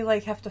 Then they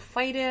like have to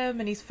fight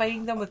him and he's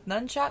fighting them with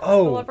nunchucks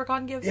Oh. the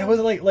leprechaun gives him. Was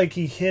it like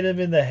he hit him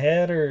in the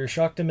head or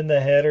shocked him in the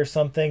head or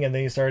something, and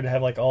then he started to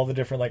have like all the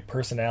different like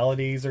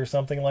personalities or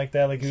something like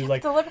that? Like he was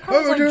like, the leprechaun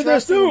was "I like do this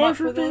dressing too, him I up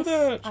for should do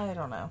this. that." I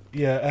don't know.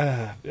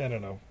 Yeah, I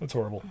don't know. It's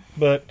horrible.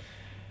 But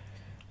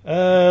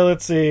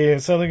let's see.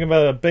 Something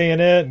about a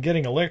bayonet and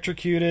getting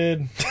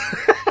electrocuted.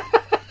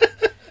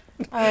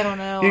 I don't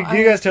know. You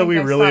I guys tell think we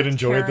I really stopped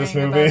enjoyed this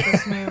caring movie. about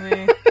this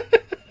movie.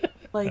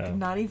 Like,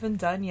 not even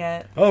done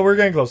yet. Oh, we're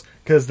getting close.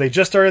 Because they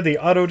just started the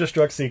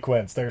auto-destruct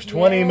sequence. There's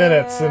 20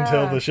 minutes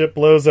until the ship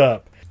blows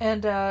up.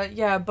 And,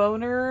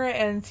 Boner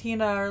and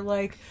Tina are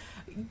like,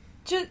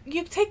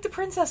 you take the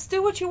princess,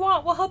 do what you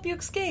want, we'll help you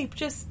escape.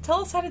 Just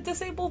tell us how to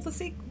disable the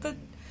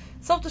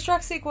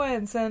self-destruct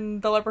sequence.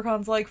 And the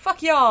leprechaun's like,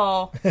 fuck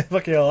y'all.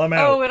 Fuck y'all, I'm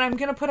out. Oh, and I'm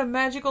gonna put a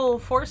magical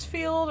force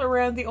field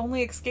around the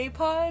only escape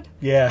pod.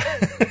 Yeah.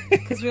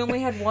 Because we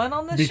only had one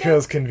on this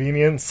Because ship.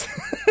 convenience.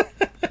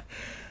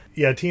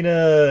 Yeah,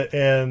 Tina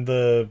and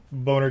the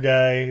boner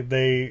guy,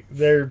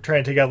 they're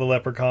trying to take out the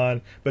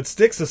leprechaun, but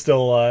Styx is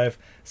still alive,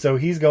 so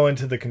he's going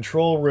to the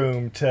control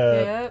room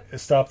to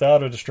stop the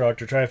auto-destruct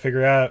or try to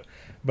figure out,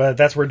 but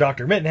that's where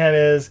Dr.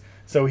 Mittenhand is,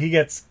 so he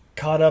gets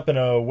caught up in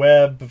a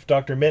web of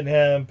Dr.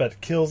 Mittenhand,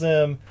 but kills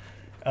him,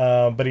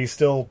 but he's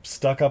still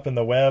stuck up in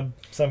the web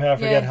somehow. I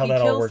forget how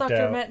that all worked Dr.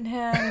 out.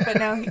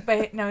 Mittenhand,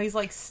 but now he's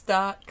like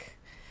stuck,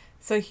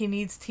 so he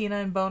needs Tina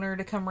and Boner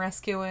to come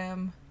rescue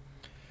him.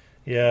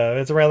 Yeah,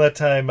 it's around that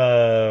time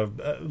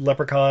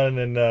Leprechaun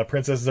and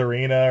Princess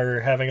Zarina are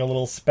having a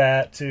little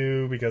spat,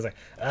 too, because,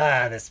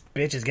 this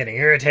bitch is getting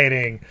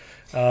irritating.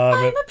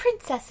 I'm a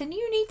princess, and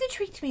you need to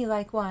treat me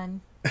like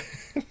one.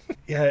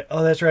 Yeah,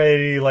 oh, that's right.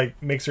 He,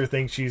 makes her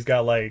think she's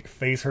got,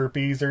 face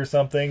herpes or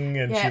something,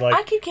 and she,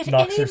 I could get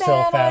knocks any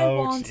herself man out. I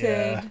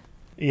wanted.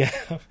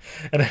 Yeah.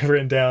 And I've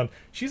written down,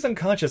 she's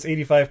unconscious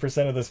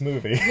 85% of this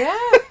movie. Yeah,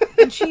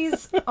 and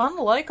she's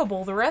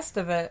unlikable the rest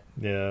of it.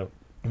 Yeah.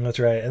 That's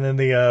right. And then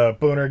the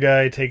boner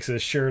guy takes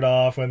his shirt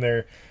off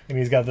and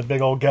he's got the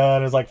big old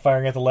gun, is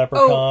firing at the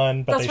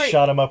leprechaun, but they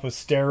shot him up with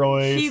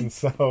steroids, and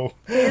so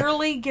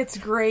barely gets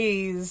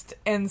grazed,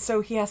 and so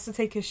he has to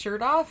take his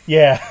shirt off.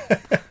 Yeah.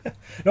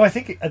 No, I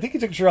think he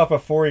took his shirt off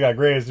before he got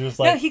grazed. It was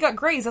No, he got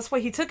grazed. That's why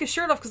he took his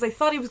shirt off, because they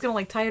thought he was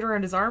going to tie it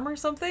around his arm or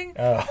something.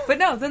 Oh. But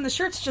no, then the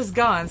shirt's just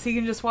gone, so he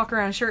can just walk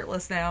around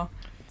shirtless now.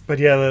 But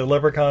yeah, the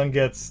leprechaun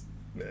gets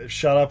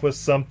shot up with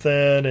something,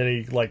 and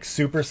he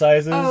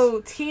supersizes.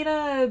 Oh,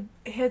 Tina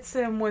hits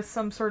him with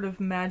some sort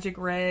of magic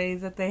ray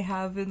that they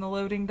have in the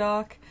loading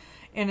dock,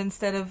 and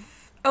instead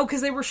of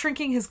because they were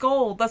shrinking his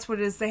gold. That's what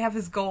it is. They have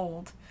his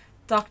gold.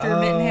 Dr.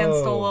 Mittenhand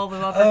stole all the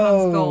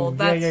leprechaun's gold.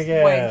 That's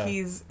why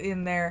he's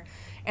in there.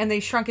 And they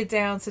shrunk it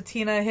down, so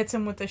Tina hits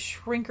him with the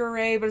shrinker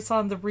ray, but it's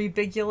on the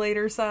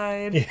rebigulator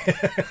side.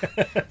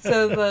 Yeah.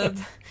 So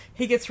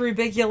he gets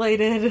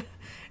rebigulated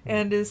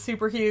and is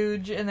super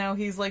huge, and now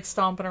he's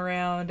stomping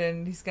around,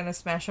 and he's gonna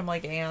smash them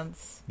like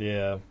ants.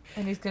 Yeah.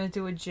 And he's gonna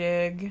do a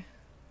jig.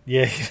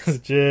 Yeah, he does a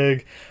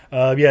jig.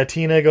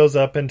 Tina goes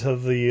up into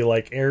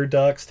the air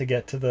ducts to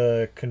get to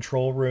the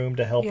control room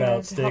to help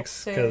out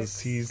Styx, because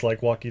he's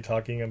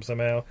walkie-talking him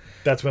somehow.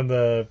 That's when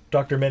the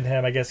Dr.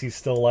 Mittenhand, I guess he's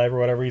still alive or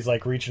whatever, he's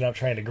reaching up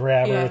trying to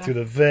grab her through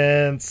the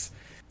vents.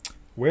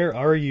 Where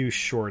are you,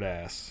 short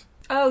ass?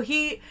 Oh,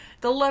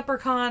 the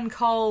leprechaun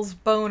calls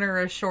Boner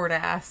a short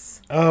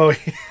ass. Oh,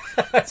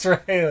 that's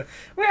right.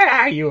 Where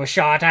are you,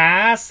 short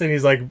ass? And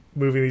he's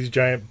moving these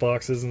giant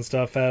boxes and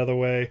stuff out of the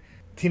way.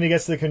 Tina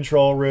gets to the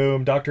control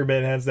room. Dr.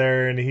 Mittenhand's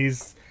there, and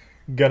he's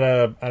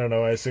gonna, I don't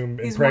know, I assume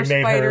he's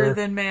impregnate more spider her.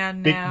 Than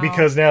man now.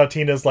 Because now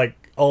Tina's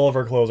all of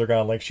her clothes are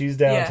gone. She's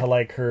down to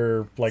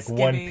her Skivvies.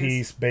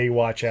 one-piece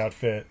Baywatch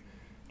outfit.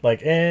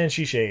 Like, and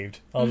she shaved.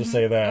 I'll just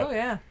say that. Oh,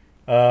 yeah.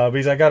 But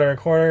he's like, got her in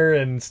a corner,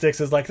 and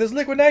Styx is like, there's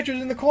liquid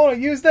nitrogen in the corner,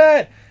 use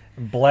that!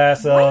 And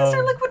blasts Why is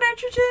there liquid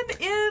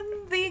nitrogen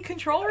in the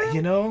control room?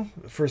 You know,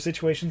 for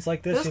situations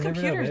like this, Those you never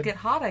know, computers babe. get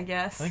hot, I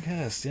guess. I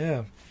guess,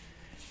 yeah.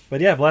 But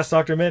yeah, blasts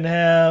Dr.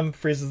 Mittenham,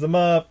 freezes them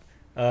up,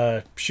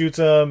 shoots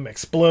them,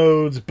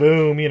 explodes,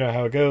 boom, you know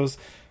how it goes.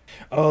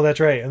 Oh, that's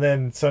right. And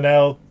then, so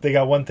now they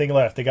got one thing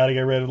left. They got to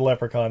get rid of the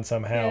leprechaun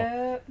somehow.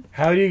 Yep.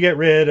 How do you get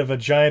rid of a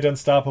giant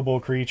unstoppable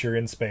creature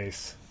in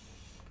space?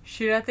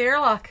 Shoot at the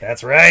airlock.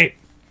 That's right.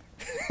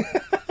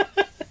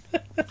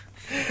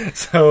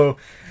 So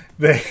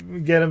they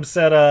get him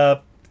set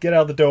up, get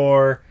out the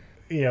door,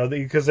 you know,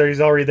 because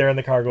he's already there in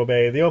the cargo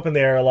bay. They open the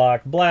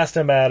airlock, blast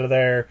him out of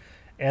there,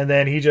 and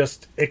then he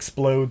just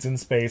explodes in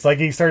space. Like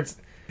he starts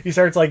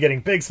like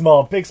getting big,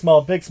 small,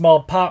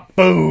 pop,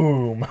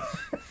 boom.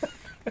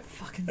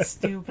 Fucking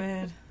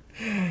stupid.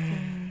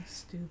 Fucking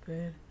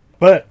stupid.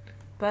 But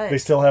But they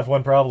still have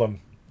one problem.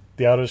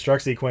 The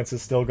auto-destruct sequence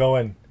is still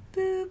going.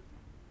 boop,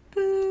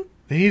 boop,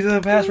 They need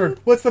the password.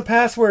 What's the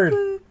password?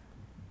 boop,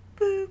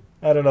 boop.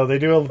 I don't know. They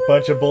do a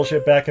bunch of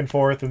bullshit back and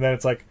forth, and then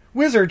it's like,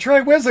 Wizard,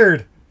 try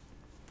Wizard!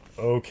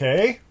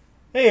 Okay.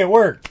 Hey, it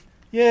worked.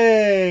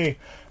 Yay!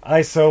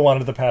 I so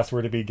wanted the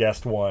password to be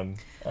guest one.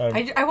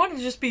 I wanted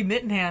to just be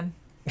Mittenhand.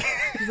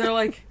 'Cause they're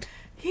like,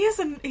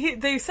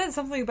 they said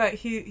something about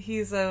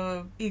he's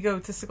a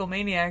egotistical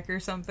maniac or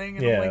something.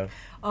 And I'm like,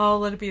 oh,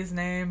 let it be his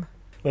name.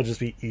 It'll just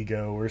be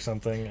Ego or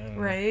something. I don't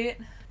know. Right?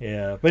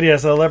 Yeah. But yeah,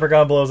 so the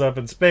Leprechaun blows up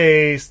in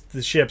space.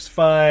 The ship's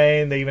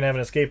fine. They even have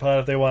an escape pod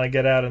if they want to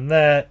get out in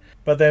that.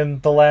 But then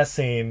the last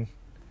scene,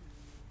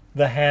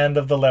 the hand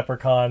of the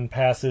Leprechaun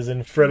passes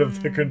in front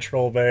of the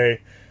control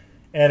bay,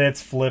 and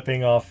it's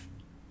flipping off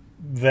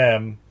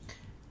them.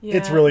 Yeah.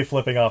 It's really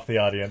flipping off the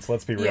audience,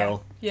 let's be Yeah.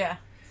 real. Yeah.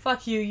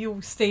 Fuck you.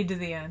 You stayed to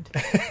the end.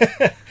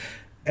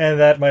 And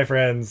that, my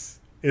friends,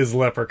 is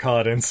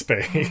Leprechaun in Oh,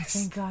 space.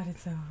 thank God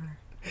it's over.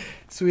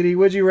 Sweetie,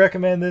 would you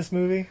recommend this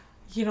movie?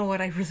 You know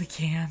what? I really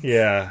can't.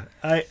 Yeah.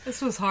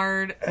 This was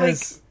hard. Like,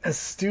 As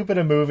stupid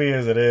a movie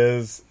as it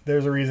is,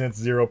 there's a reason it's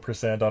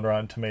 0% on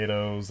Rotten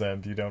Tomatoes,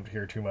 and you don't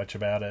hear too much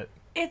about it.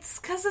 it's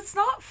because it's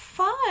not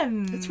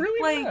fun. It's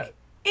really not.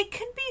 It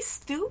can be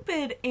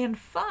stupid and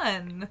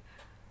fun.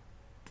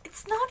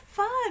 It's not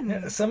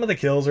fun. Some of the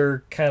kills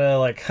are kind of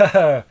like,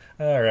 haha,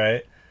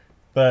 alright.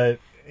 But,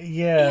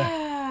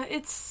 yeah.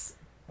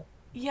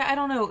 Yeah, I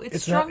don't know.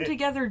 It's strung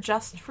together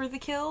just for the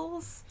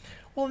kills.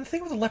 Well, the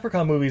thing with the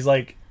Leprechaun movies,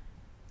 like,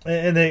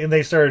 and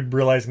they started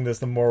realizing this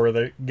the more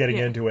they're getting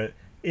into it,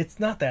 it's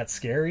not that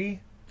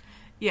scary.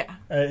 Yeah.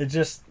 It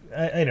just,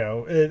 I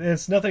know,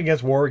 it's nothing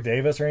against Warwick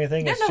Davis or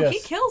anything. He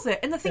kills it.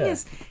 And the thing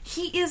is,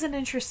 he is an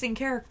interesting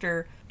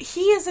character.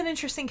 He is an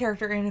interesting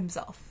character in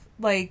himself.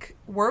 Like,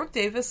 Warwick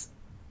Davis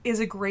is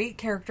a great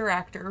character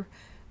actor.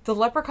 The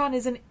Leprechaun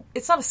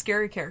it's not a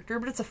scary character,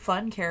 but it's a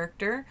fun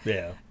character.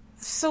 Yeah.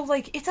 So,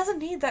 like, it doesn't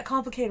need that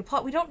complicated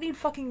plot. We don't need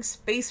fucking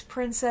space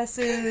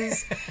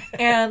princesses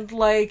and,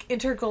 like,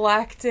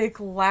 intergalactic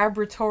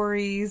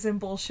laboratories and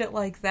bullshit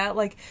like that.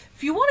 Like,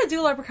 if you want to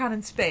do Leprechaun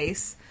in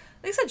space,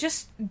 like I said,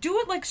 just do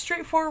it, like,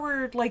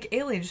 straightforward, like,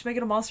 Alien. Just make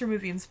it a monster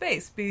movie in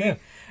space.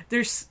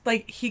 There's,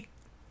 like,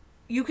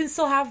 you can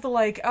still have the,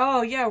 like,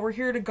 oh, yeah, we're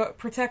here to go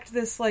protect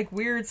this, like,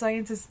 weird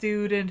scientist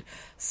dude and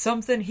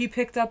something he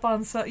picked up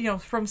on,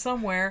 from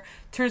somewhere.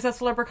 Turns out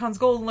it's Leprechaun's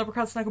gold, and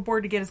Leprechaun's not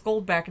bored to get his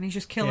gold back, and he's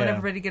just killing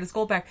everybody to get his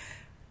gold back.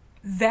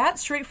 That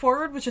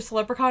straightforward, with just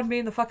Leprechaun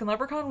being the fucking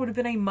Leprechaun, would have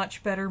been a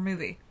much better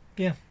movie.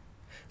 Yeah.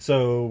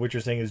 So, what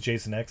you're saying is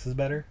Jason X is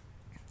better?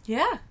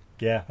 Yeah.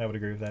 Yeah, I would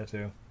agree with that,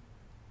 too.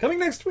 Coming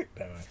next week.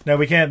 No,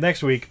 we can't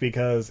next week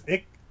because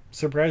it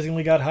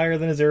surprisingly got higher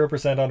than a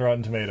 0% on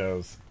Rotten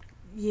Tomatoes.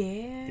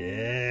 Yeah.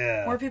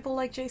 Yeah. More people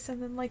like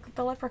Jason than like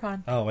the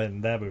Leprechaun. Oh,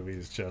 and that movie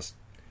is just...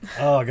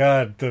 Oh,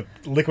 God. The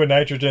liquid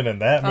nitrogen in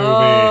that movie.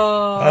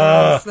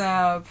 Oh,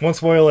 snap. Won't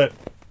spoil it.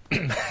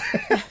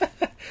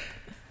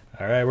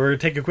 All right, we're going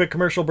to take a quick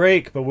commercial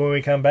break, but when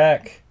we come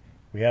back,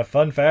 we have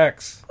fun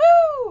facts.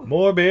 Woo!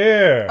 More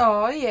beer.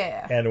 Oh,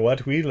 yeah. And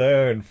what we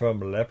learned from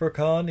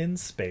Leprechaun in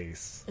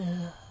Space.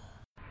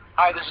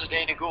 Hi, this is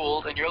Dana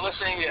Gould, and you're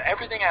listening to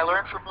Everything I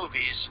Learned from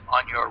Movies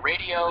on your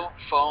radio,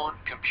 phone,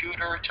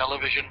 computer,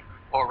 television,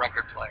 or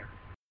record player.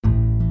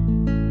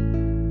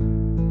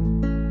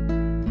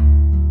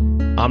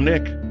 I'm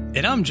Nick.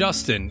 And I'm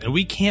Justin, and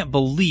we can't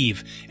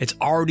believe it's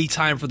already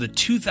time for the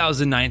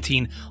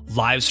 2019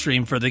 live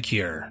stream for The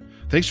Cure.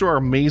 Thanks to our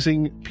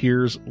amazing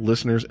peers,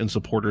 listeners, and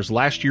supporters,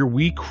 last year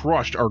we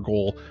crushed our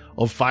goal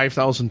of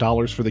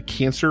 $5,000 for the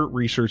Cancer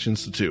Research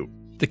Institute.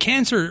 The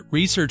Cancer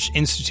Research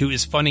Institute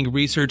is funding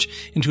research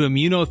into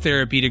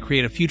immunotherapy to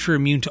create a future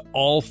immune to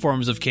all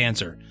forms of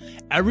cancer.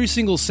 Every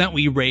single cent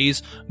we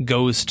raise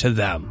goes to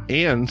them.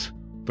 And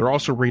they're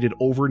also rated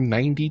over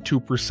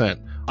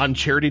 92% on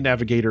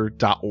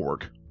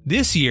charitynavigator.org.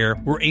 This year,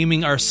 we're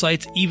aiming our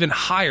sights even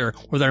higher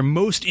with our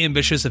most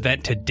ambitious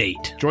event to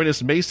date. Join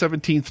us May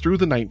 17th through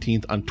the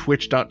 19th on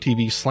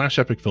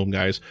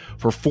twitch.tv/epicfilmguys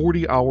for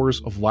 40 hours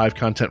of live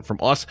content from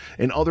us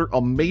and other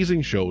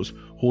amazing shows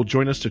who will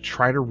join us to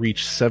try to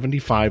reach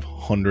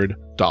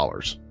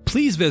 $7,500.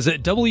 Please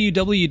visit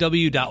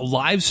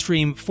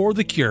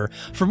www.livestreamforthecure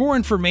for more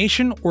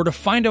information or to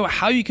find out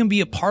how you can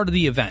be a part of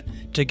the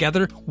event.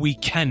 Together, we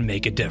can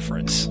make a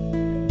difference.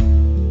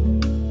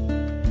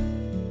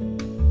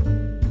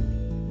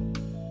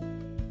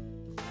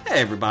 Hey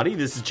everybody,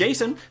 this is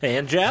Jason.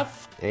 And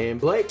Jeff. And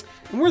Blake.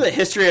 And we're the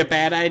History of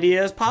Bad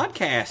Ideas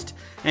podcast.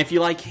 And if you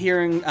like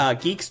hearing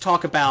geeks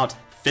talk about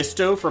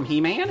Fisto from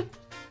He-Man,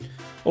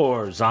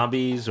 or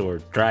zombies, or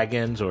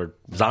dragons, or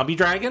zombie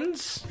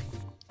dragons.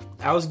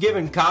 I was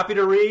given copy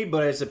to read,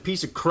 but it's a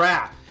piece of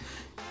crap.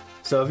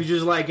 So if you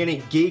just like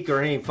any geek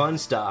or any fun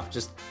stuff,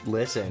 just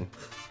listen.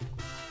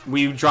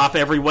 We drop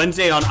every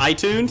Wednesday on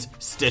iTunes,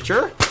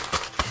 Stitcher,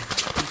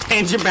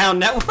 Tangent Bound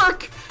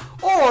Network,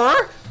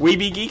 or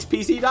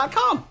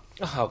WeBeGeeksPC.com.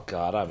 Oh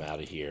God, I'm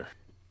out of here.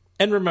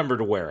 And remember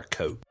to wear a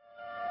coat.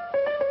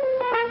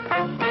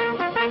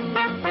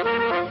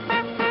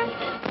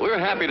 We're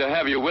happy to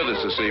have you with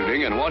us this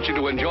evening and want you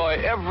to enjoy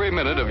every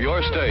minute of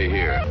your stay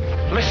here.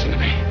 Listen to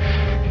me.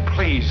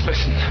 Please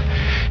listen.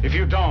 If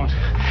you don't,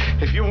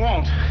 if you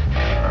won't,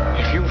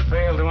 if you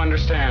fail to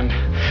understand,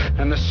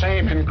 then the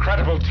same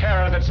incredible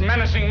terror that's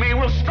menacing me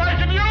will strike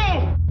at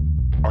you!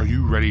 Are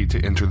you ready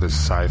to enter the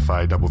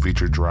Sci-Fi Double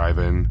Feature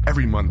Drive-In?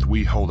 Every month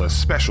we hold a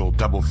special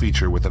double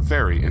feature with a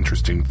very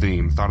interesting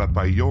theme thought up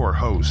by your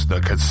host,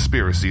 the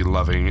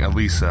conspiracy-loving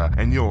Elisa,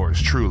 and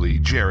yours truly,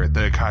 Jarrett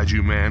the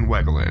Kaiju Man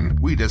Wegelin.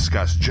 We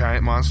discuss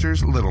giant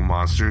monsters, little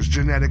monsters,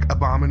 genetic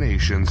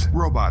abominations,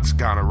 robots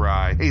gone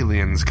awry,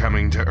 aliens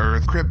coming to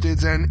Earth,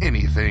 cryptids, and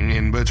anything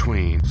in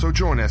between. So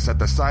join us at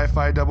the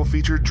Sci-Fi Double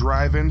Feature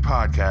Drive-In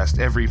podcast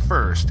every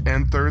first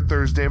and third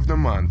Thursday of the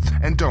month.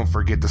 And don't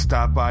forget to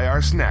stop by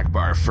our snack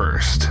bar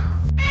first.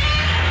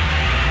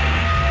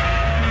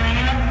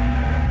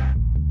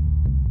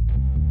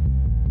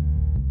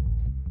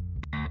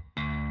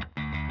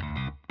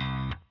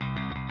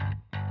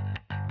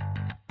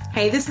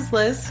 Hey, this is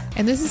Liz.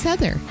 And this is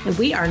Heather. And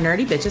we are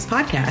Nerdy Bitches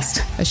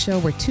Podcast. A show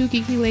where two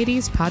geeky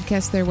ladies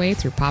podcast their way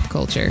through pop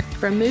culture.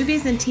 From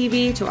movies and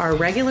TV to our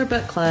regular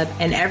book club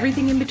and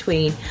everything in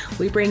between,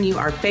 we bring you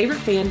our favorite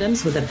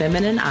fandoms with a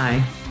feminine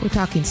eye. We're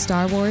talking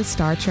Star Wars,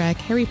 Star Trek,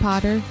 Harry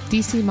Potter,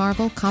 DC,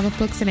 Marvel, comic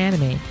books, and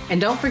anime. And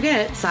don't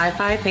forget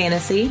sci-fi,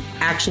 fantasy,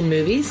 action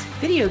movies,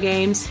 video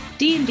games,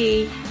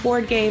 D&D,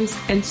 board games,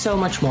 and so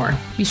much more.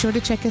 Be sure to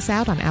check us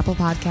out on Apple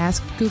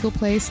Podcasts, Google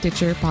Play,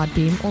 Stitcher,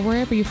 Podbean, or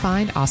wherever you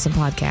find awesome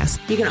podcasts.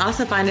 You can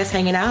also find us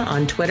hanging out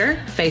on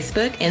Twitter,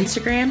 Facebook,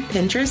 Instagram,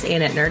 Pinterest,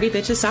 and at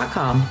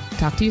nerdybitches.com.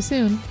 Talk to you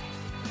soon.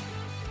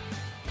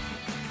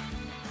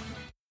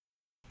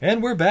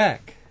 And we're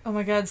back. Oh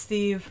my God,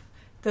 Steve.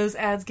 Those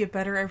ads get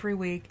better every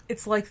week.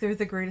 It's like they're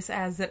the greatest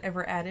ads that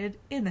ever added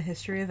in the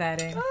history of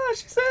adding. Oh,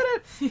 she said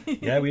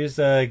it! Yeah, we just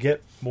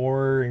get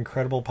more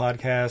incredible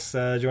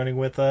podcasts joining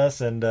with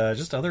us and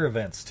just other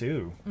events,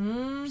 too.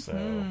 Mm-hmm. So,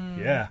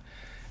 yeah.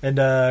 And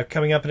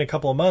coming up in a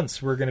couple of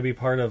months, we're going to be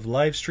part of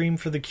Livestream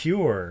for the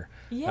Cure.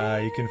 Yeah.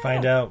 You can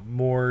find out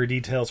more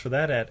details for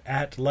that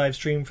at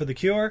Livestream for the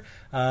Cure.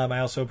 I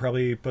also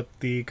probably put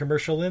the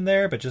commercial in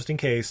there, but just in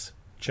case,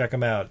 check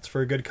them out. It's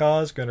for a good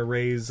cause. Going to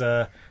raise,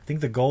 I think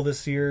the goal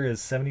this year is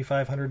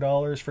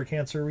 $7,500 for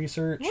cancer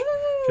research. Woo!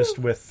 Just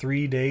with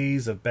 3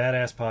 days of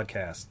badass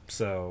podcasts.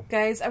 So,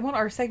 guys, I want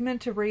our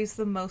segment to raise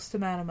the most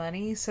amount of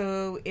money.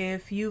 So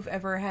if you've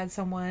ever had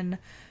someone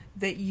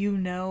that you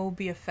know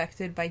be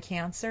affected by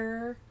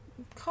cancer,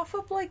 cough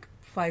up like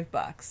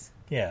 $5.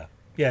 Yeah.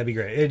 Yeah, it'd be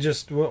great. It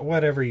just,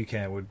 whatever you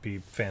can would be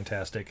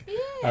fantastic.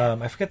 Yeah.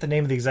 I forget the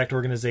name of the exact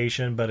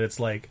organization, but it's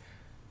like,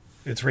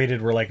 it's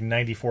rated where like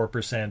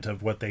 94%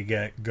 of what they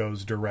get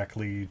goes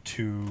directly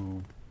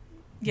to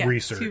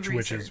research,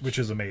 which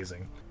is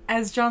amazing.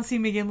 As John C.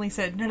 McGinley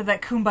said, none of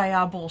that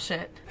kumbaya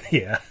bullshit.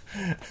 Yeah.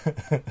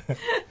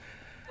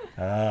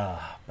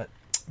 But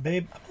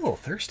babe, I'm a little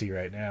thirsty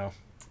right now.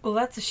 Well,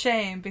 that's a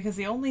shame because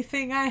the only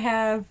thing I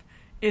have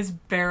is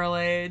barrel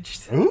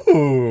aged.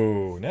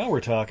 Ooh, now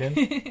we're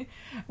talking.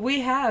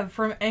 We have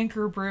from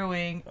Anchor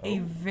Brewing a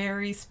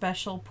very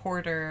special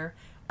porter.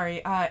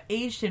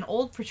 Aged in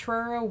Old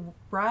Potrero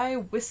rye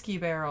whiskey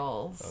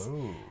barrels.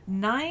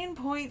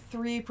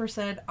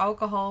 9.3%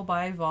 alcohol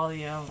by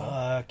volume.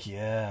 Fuck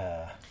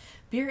yeah.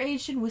 Beer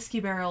aged in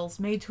whiskey barrels,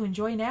 made to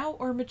enjoy now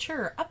or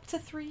mature up to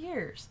 3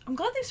 years. I'm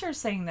glad they started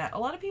saying that. A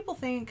lot of people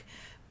think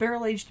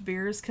barrel aged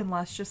beers can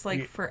last just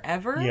like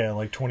forever. Yeah,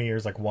 like 20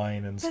 years, like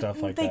wine and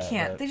stuff like that. They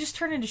can't. They just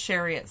turn into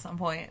sherry at some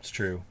point. It's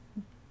true.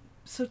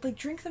 So like,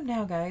 drink them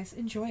now, guys.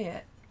 Enjoy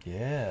it.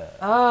 Yeah.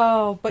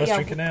 Oh, but Let's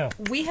drink it now.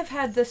 We have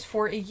had this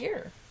for a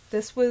year.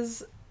 This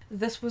was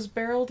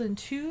barreled in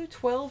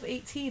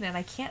 2/12/18, and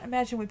I can't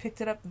imagine we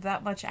picked it up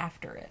that much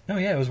after it. Oh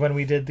yeah, it was when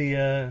we did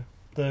the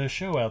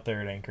show out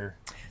there at Anchor.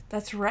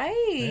 That's right.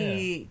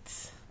 Yeah.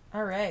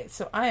 All right,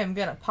 so I am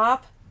gonna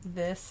pop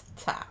this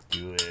top.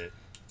 Do it.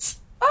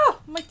 Ah!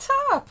 My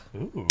top!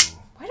 Ooh.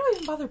 Why do I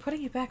even bother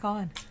putting it back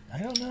on? I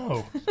don't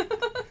know.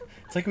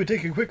 It's like we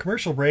take a quick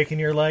commercial break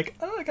and you're like,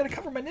 oh, I gotta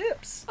cover my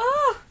nips.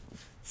 Oh,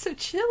 so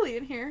chilly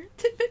in here.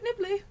 Tidbit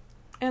nibbly.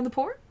 And the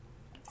pour?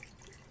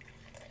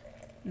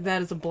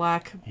 That is a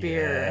black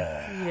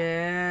beer.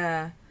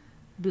 Yeah.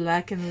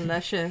 Black and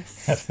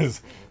luscious.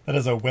 That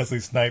is a Wesley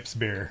Snipes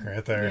beer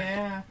right there.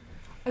 Yeah.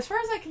 As far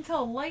as I can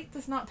tell, light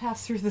does not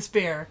pass through this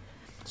beer.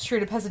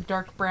 Straight up has a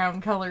dark brown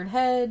colored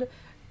head,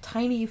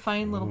 tiny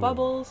fine little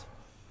bubbles.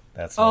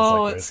 That smells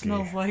like it whiskey.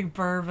 smells like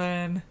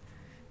bourbon.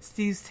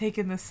 Steve's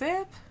taking the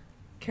sip.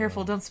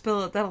 Careful, don't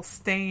spill it. That'll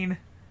stain.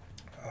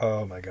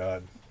 Oh my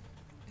god.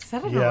 Is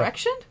that an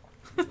erection?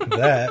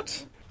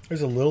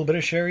 There's a little bit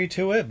of sherry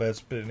to it, but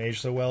it's been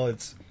aged so well.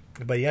 It's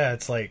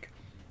like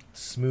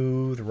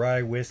smooth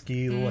rye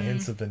whiskey, little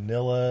hints of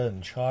vanilla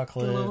and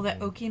chocolate. A little that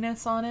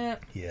oakiness on it.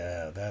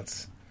 Yeah,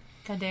 that's...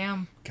 God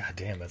damn,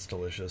 that's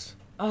delicious.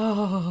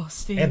 Oh,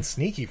 Steve. And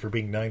sneaky for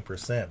being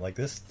 9%. Like,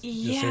 this just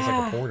tastes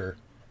like a porter.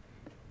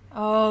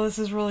 Oh, this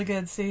is really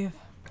good, Steve.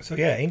 So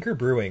yeah, Anchor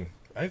Brewing.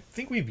 I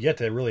think we've yet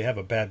to really have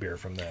a bad beer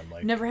from them.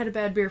 Like, never had a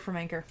bad beer from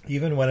Anchor.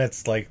 Even when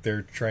it's like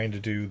they're trying to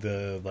do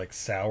the like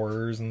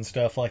sours and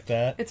stuff like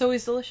that. It's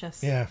always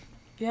delicious. Yeah.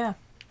 Yeah.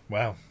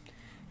 Wow.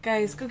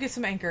 Guys, go get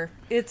some Anchor.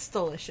 It's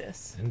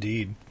delicious.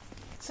 Indeed.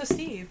 So,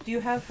 Steve, do you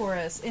have for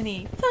us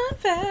any fun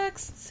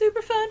facts?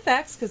 Super fun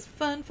facts, because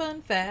fun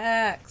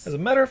facts. As a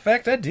matter of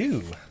fact, I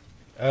do.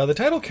 The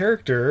title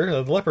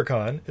character, the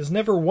leprechaun, is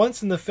never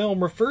once in the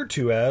film referred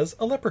to as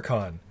a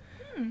leprechaun.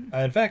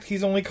 In fact,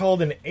 he's only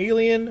called an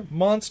alien,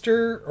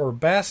 monster, or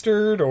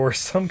bastard, or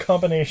some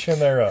combination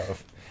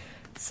thereof.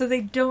 So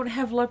they don't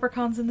have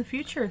leprechauns in the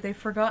future. They've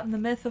forgotten the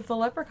myth of the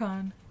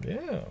leprechaun.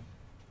 Yeah.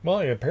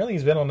 Well, apparently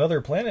he's been on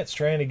other planets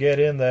trying to get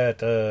in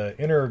that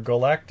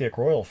intergalactic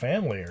royal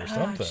family or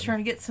something. Just trying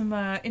to get some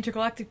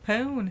intergalactic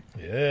pone.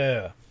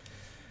 Yeah.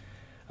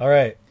 All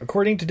right.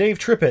 According to Dave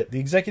Trippett, the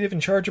executive in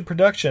charge of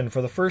production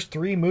for the first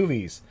 3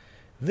 movies,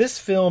 this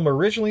film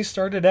originally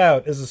started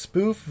out as a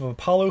spoof of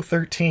Apollo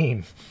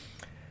 13.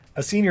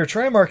 A senior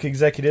Trimark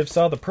executive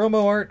saw the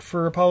promo art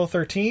for Apollo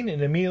 13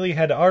 and immediately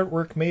had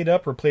artwork made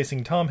up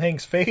replacing Tom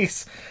Hanks'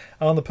 face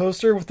on the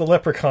poster with the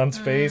leprechaun's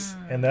face,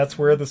 and that's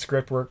where the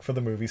script work for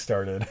the movie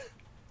started.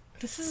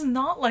 This is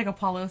not like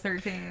Apollo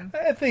 13.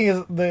 I think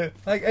is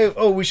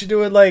we should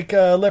do it like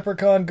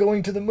Leprechaun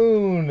going to the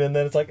moon, and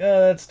then it's like,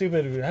 that's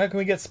stupid. How can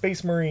we get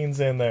Space Marines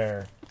in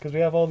there? Because we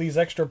have all these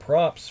extra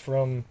props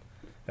from,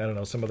 I don't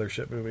know, some other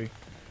shit movie.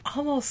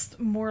 Almost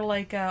more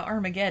like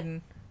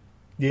Armageddon.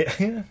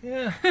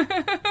 Yeah.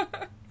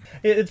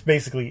 It's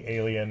basically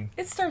Alien.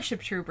 It's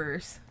Starship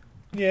Troopers.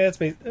 Yeah,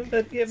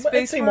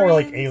 I'd say more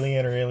like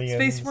Alien or Aliens.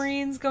 Space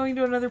Marines going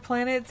to another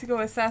planet to go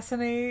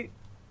assassinate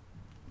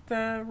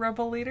the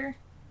rebel leader.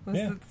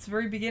 It's the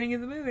very beginning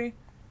of the movie.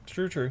 It's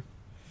true.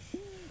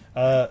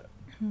 Yeah,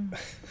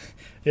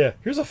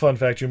 here's a fun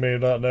fact you may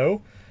not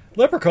know.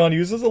 Leprechaun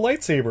uses a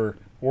lightsaber.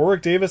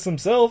 Warwick Davis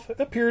himself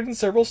appeared in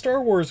several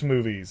Star Wars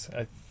movies.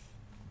 I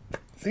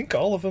think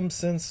all of them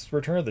since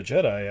Return of the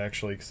Jedi,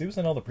 actually, because he was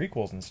in all the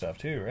prequels and stuff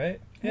too,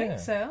 right? I think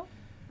so.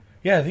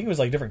 Yeah, I think it was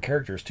like different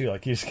characters too.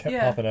 Like he just kept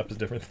popping up as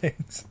different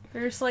things.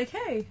 They're just like,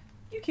 hey,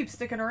 you keep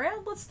sticking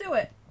around, let's do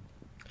it.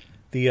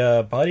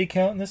 The body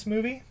count in this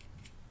movie?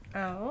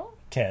 Oh.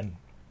 10.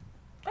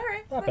 All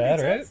right. Not bad,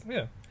 right?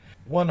 Yeah.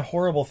 One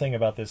horrible thing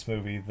about this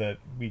movie that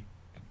we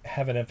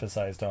haven't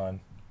emphasized on: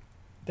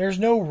 there's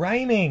no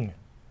rhyming.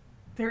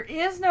 There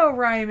is no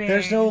rhyming.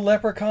 There's no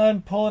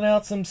leprechaun pulling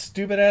out some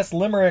stupid ass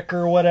limerick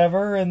or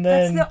whatever, and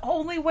then that's the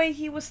only way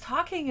he was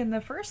talking in the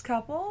first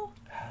couple.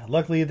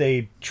 Luckily,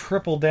 they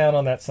tripled down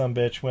on that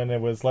sumbitch when it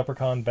was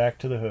Leprechaun Back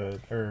to the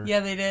Hood. Yeah,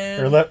 they did.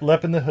 Or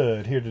Lep in the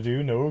Hood, here to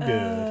do no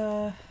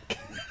good.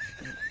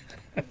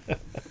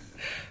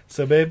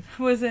 So, babe,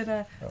 was it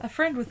a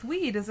friend with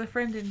weed is a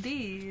friend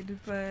indeed,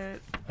 but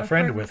a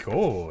friend with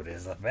gold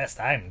is the best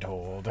I'm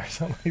told, or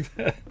something like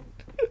that.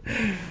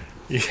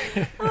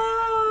 Yeah.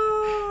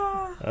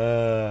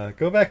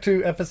 Go back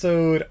to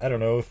episode, I don't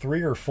know,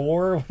 3 or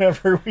 4,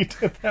 whenever we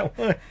did that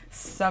one.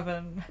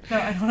 7. No,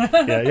 I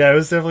don't know. Yeah, it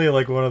was definitely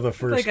like one of the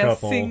first like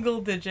couple. A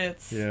single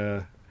digits.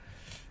 Yeah.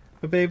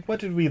 But babe,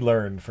 what did we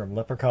learn from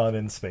Leprechaun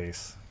in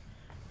Space?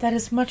 That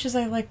as much as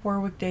I like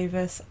Warwick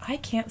Davis, I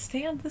can't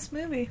stand this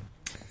movie.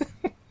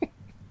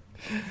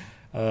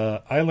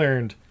 I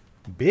learned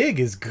big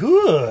is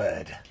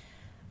good.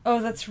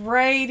 Oh, that's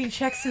right. He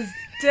checks his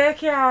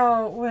dick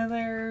out when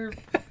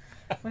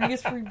he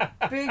gets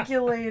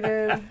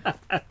rebigulated.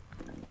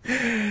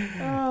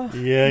 Oh,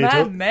 yeah,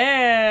 my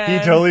man.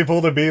 He totally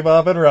pulled a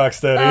Bebop and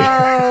Rocksteady.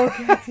 Oh,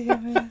 god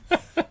damn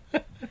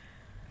it.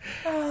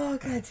 Oh,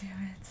 god damn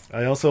it.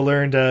 I also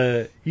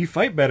learned you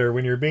fight better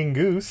when you're being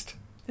goosed.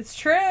 It's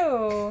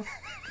true.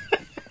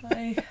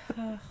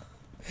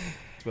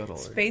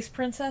 Space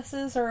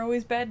princesses are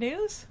always bad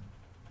news?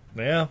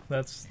 Yeah,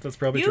 that's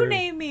probably true. You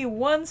name me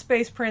one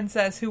space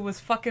princess who was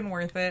fucking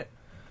worth it.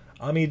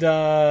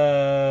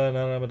 Amidala.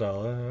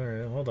 All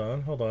right,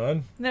 hold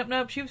on.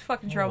 Nope, she was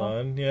fucking trouble. Hold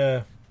on.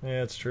 Yeah,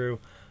 it's true.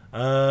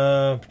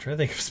 I'm trying to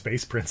think of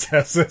space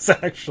princesses,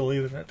 actually.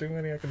 There's not too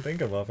many I can think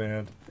of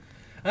offhand.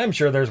 I'm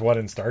sure there's one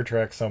in Star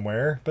Trek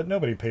somewhere, but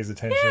nobody pays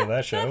attention to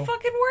that show. Not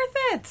fucking worth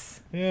it.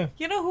 Yeah.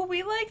 You know who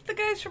we like? The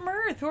guys from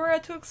Earth who are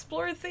out to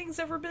explore things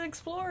never been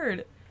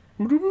explored.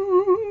 That's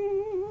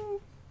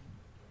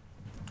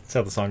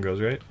how the song goes,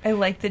 right? I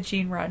like that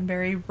Gene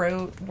Roddenberry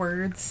wrote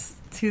words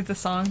to the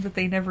song that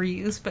they never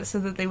used, but so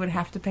that they would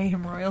have to pay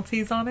him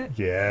royalties on it.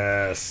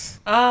 Yes.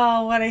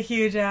 Oh, what a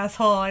huge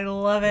asshole. I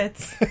love it.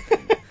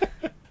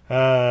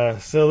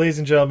 So, ladies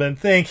and gentlemen,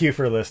 thank you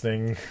for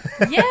listening.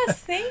 Yes,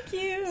 thank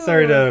you.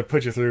 Sorry to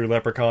put you through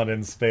Leprechaun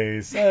in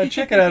Space.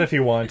 Check it out if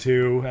you want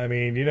to. I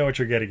mean, you know what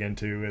you're getting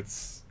into.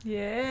 It's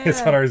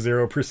on our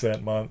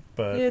 0% month,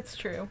 but it's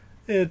true.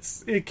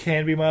 It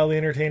can be mildly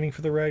entertaining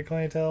for the right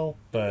clientele,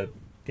 but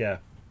yeah,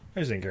 I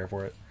just didn't care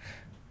for it.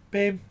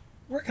 Babe,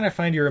 where can I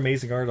find your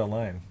amazing art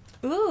online?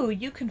 Ooh,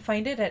 you can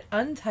find it at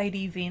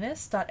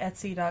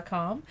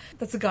untidyvenus.etsy.com.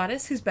 That's a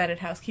goddess who's bad at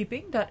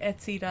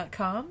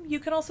housekeeping.etsy.com. You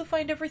can also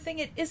find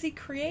everything at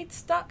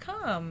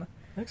izzycreates.com.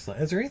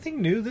 Excellent. Is there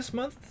anything new this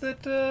month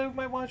that you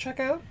might want to check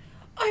out?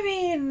 I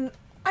mean,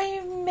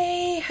 I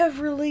may have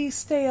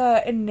released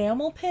a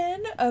enamel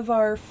pin of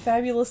our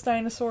fabulous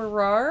dinosaur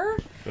Rar.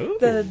 Ooh.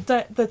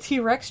 The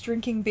T-Rex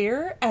drinking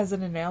beer as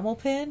an enamel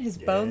pin. His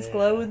bones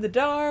glow in the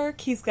dark.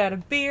 He's got a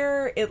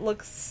beer. It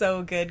looks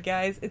so good,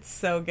 guys. It's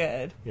so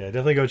good. Yeah,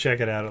 definitely go check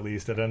it out at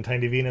least at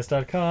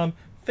untidyvenus.com.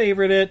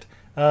 Favorite it.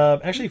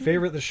 Actually,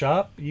 favorite the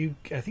shop.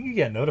 I think you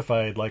get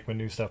notified like when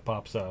new stuff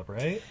pops up,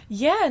 right?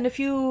 Yeah, and if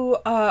you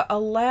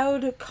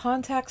allowed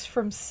contacts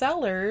from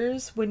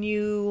sellers when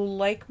you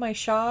like my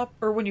shop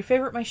or when you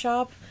favorite my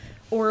shop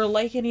or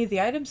like any of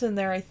the items in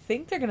there, I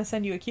think they're going to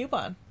send you a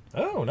coupon.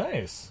 Oh,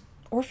 nice.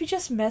 Or if you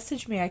just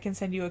message me, I can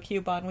send you a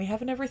coupon. We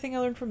have an Everything I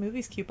Learned from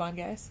Movies coupon,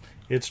 guys.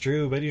 It's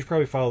true, but you should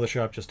probably follow the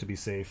shop just to be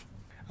safe.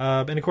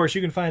 And of course,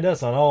 you can find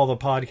us on all the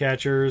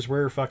podcatchers.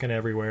 We're fucking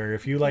everywhere.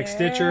 If you like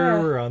Stitcher,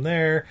 we're on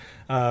there.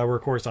 We're,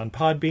 of course, on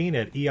Podbean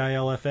at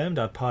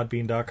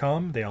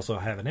eilfm.podbean.com. They also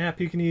have an app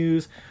you can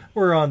use.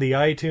 We're on the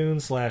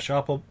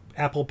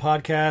iTunes/Apple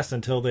Podcast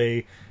until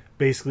they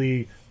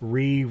basically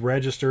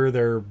re-register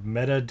their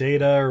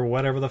metadata or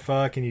whatever the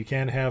fuck, and you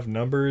can't have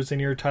numbers in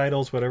your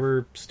titles,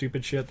 whatever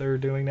stupid shit they're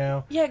doing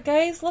now. Yeah,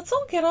 guys, let's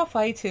all get off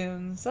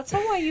iTunes. That's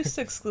how I used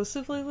to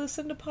exclusively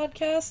listen to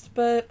podcasts,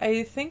 but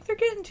I think they're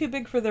getting too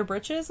big for their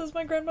britches, as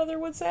my grandmother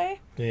would say.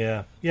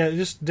 Yeah,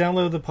 just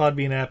download the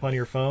Podbean app on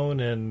your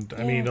phone, and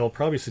I mean, it'll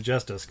probably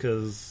suggest us,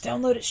 because...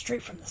 Download it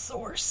straight from the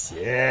source.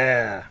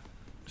 Yeah.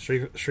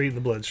 Straight in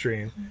the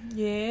bloodstream.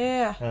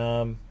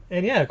 Yeah.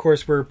 And yeah, of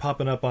course, we're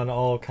popping up on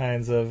all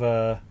kinds of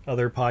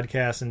other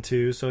podcasts and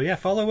too. So yeah,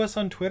 follow us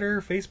on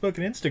Twitter, Facebook,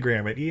 and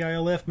Instagram at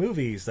EILF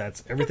Movies.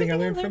 That's everything I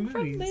learned from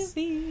movies.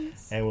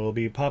 And we'll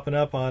be popping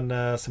up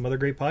on some other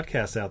great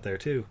podcasts out there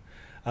too.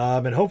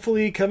 And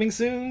hopefully coming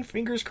soon,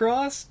 fingers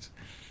crossed,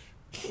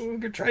 we're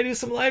going to try to do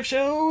some live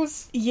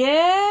shows.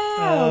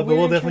 Yeah. But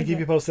we'll definitely keep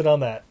you posted on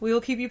that. We will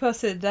keep you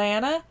posted.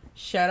 Diana,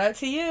 shout out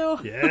to you.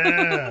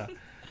 Yeah.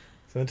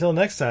 So until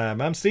next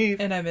time, I'm Steve.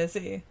 And I'm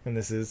Izzy. And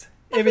this is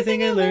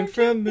Everything I Learned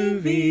from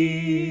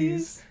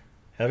Movies.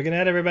 Have a good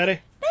night, everybody.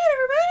 Night,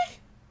 everybody.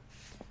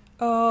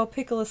 Oh,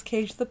 Pickles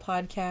Cage the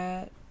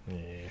podcat.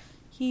 Yeah.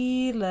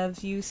 He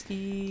loves you,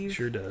 Steve.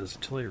 Sure does.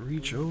 Until I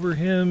reach over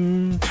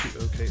him.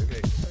 Okay.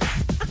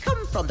 I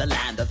come from the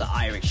land of the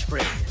Irish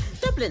Spring.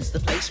 Dublin's the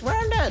place where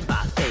I learned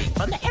my thing.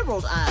 From the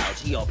Emerald Isle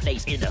to your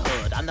place in the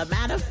hood. I'm the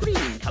man of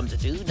green, come to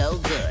do no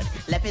good.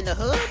 Left in the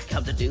hood,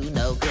 come to do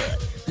no good.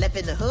 Left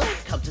in the hood,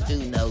 come to do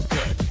no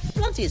good.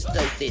 Blunt is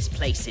dope, this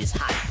place is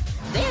hype.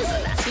 There's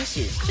a lassie,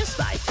 she's just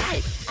my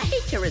type. I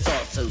hate to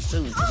resort so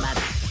soon to marry.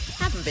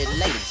 Haven't been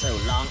late in so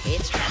long,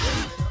 it's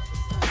tragic.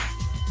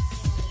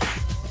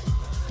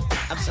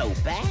 I'm so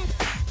bad,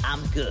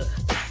 I'm good.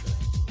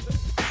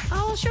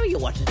 I'll show you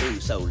what to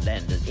do, so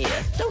lend an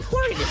ear. Don't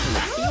worry, little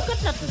lassie, you've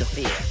got nothing to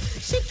fear.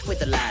 Sit with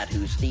the lad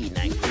who's lean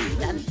and green,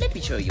 and let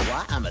me show you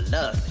why I'm a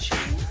love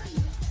machine.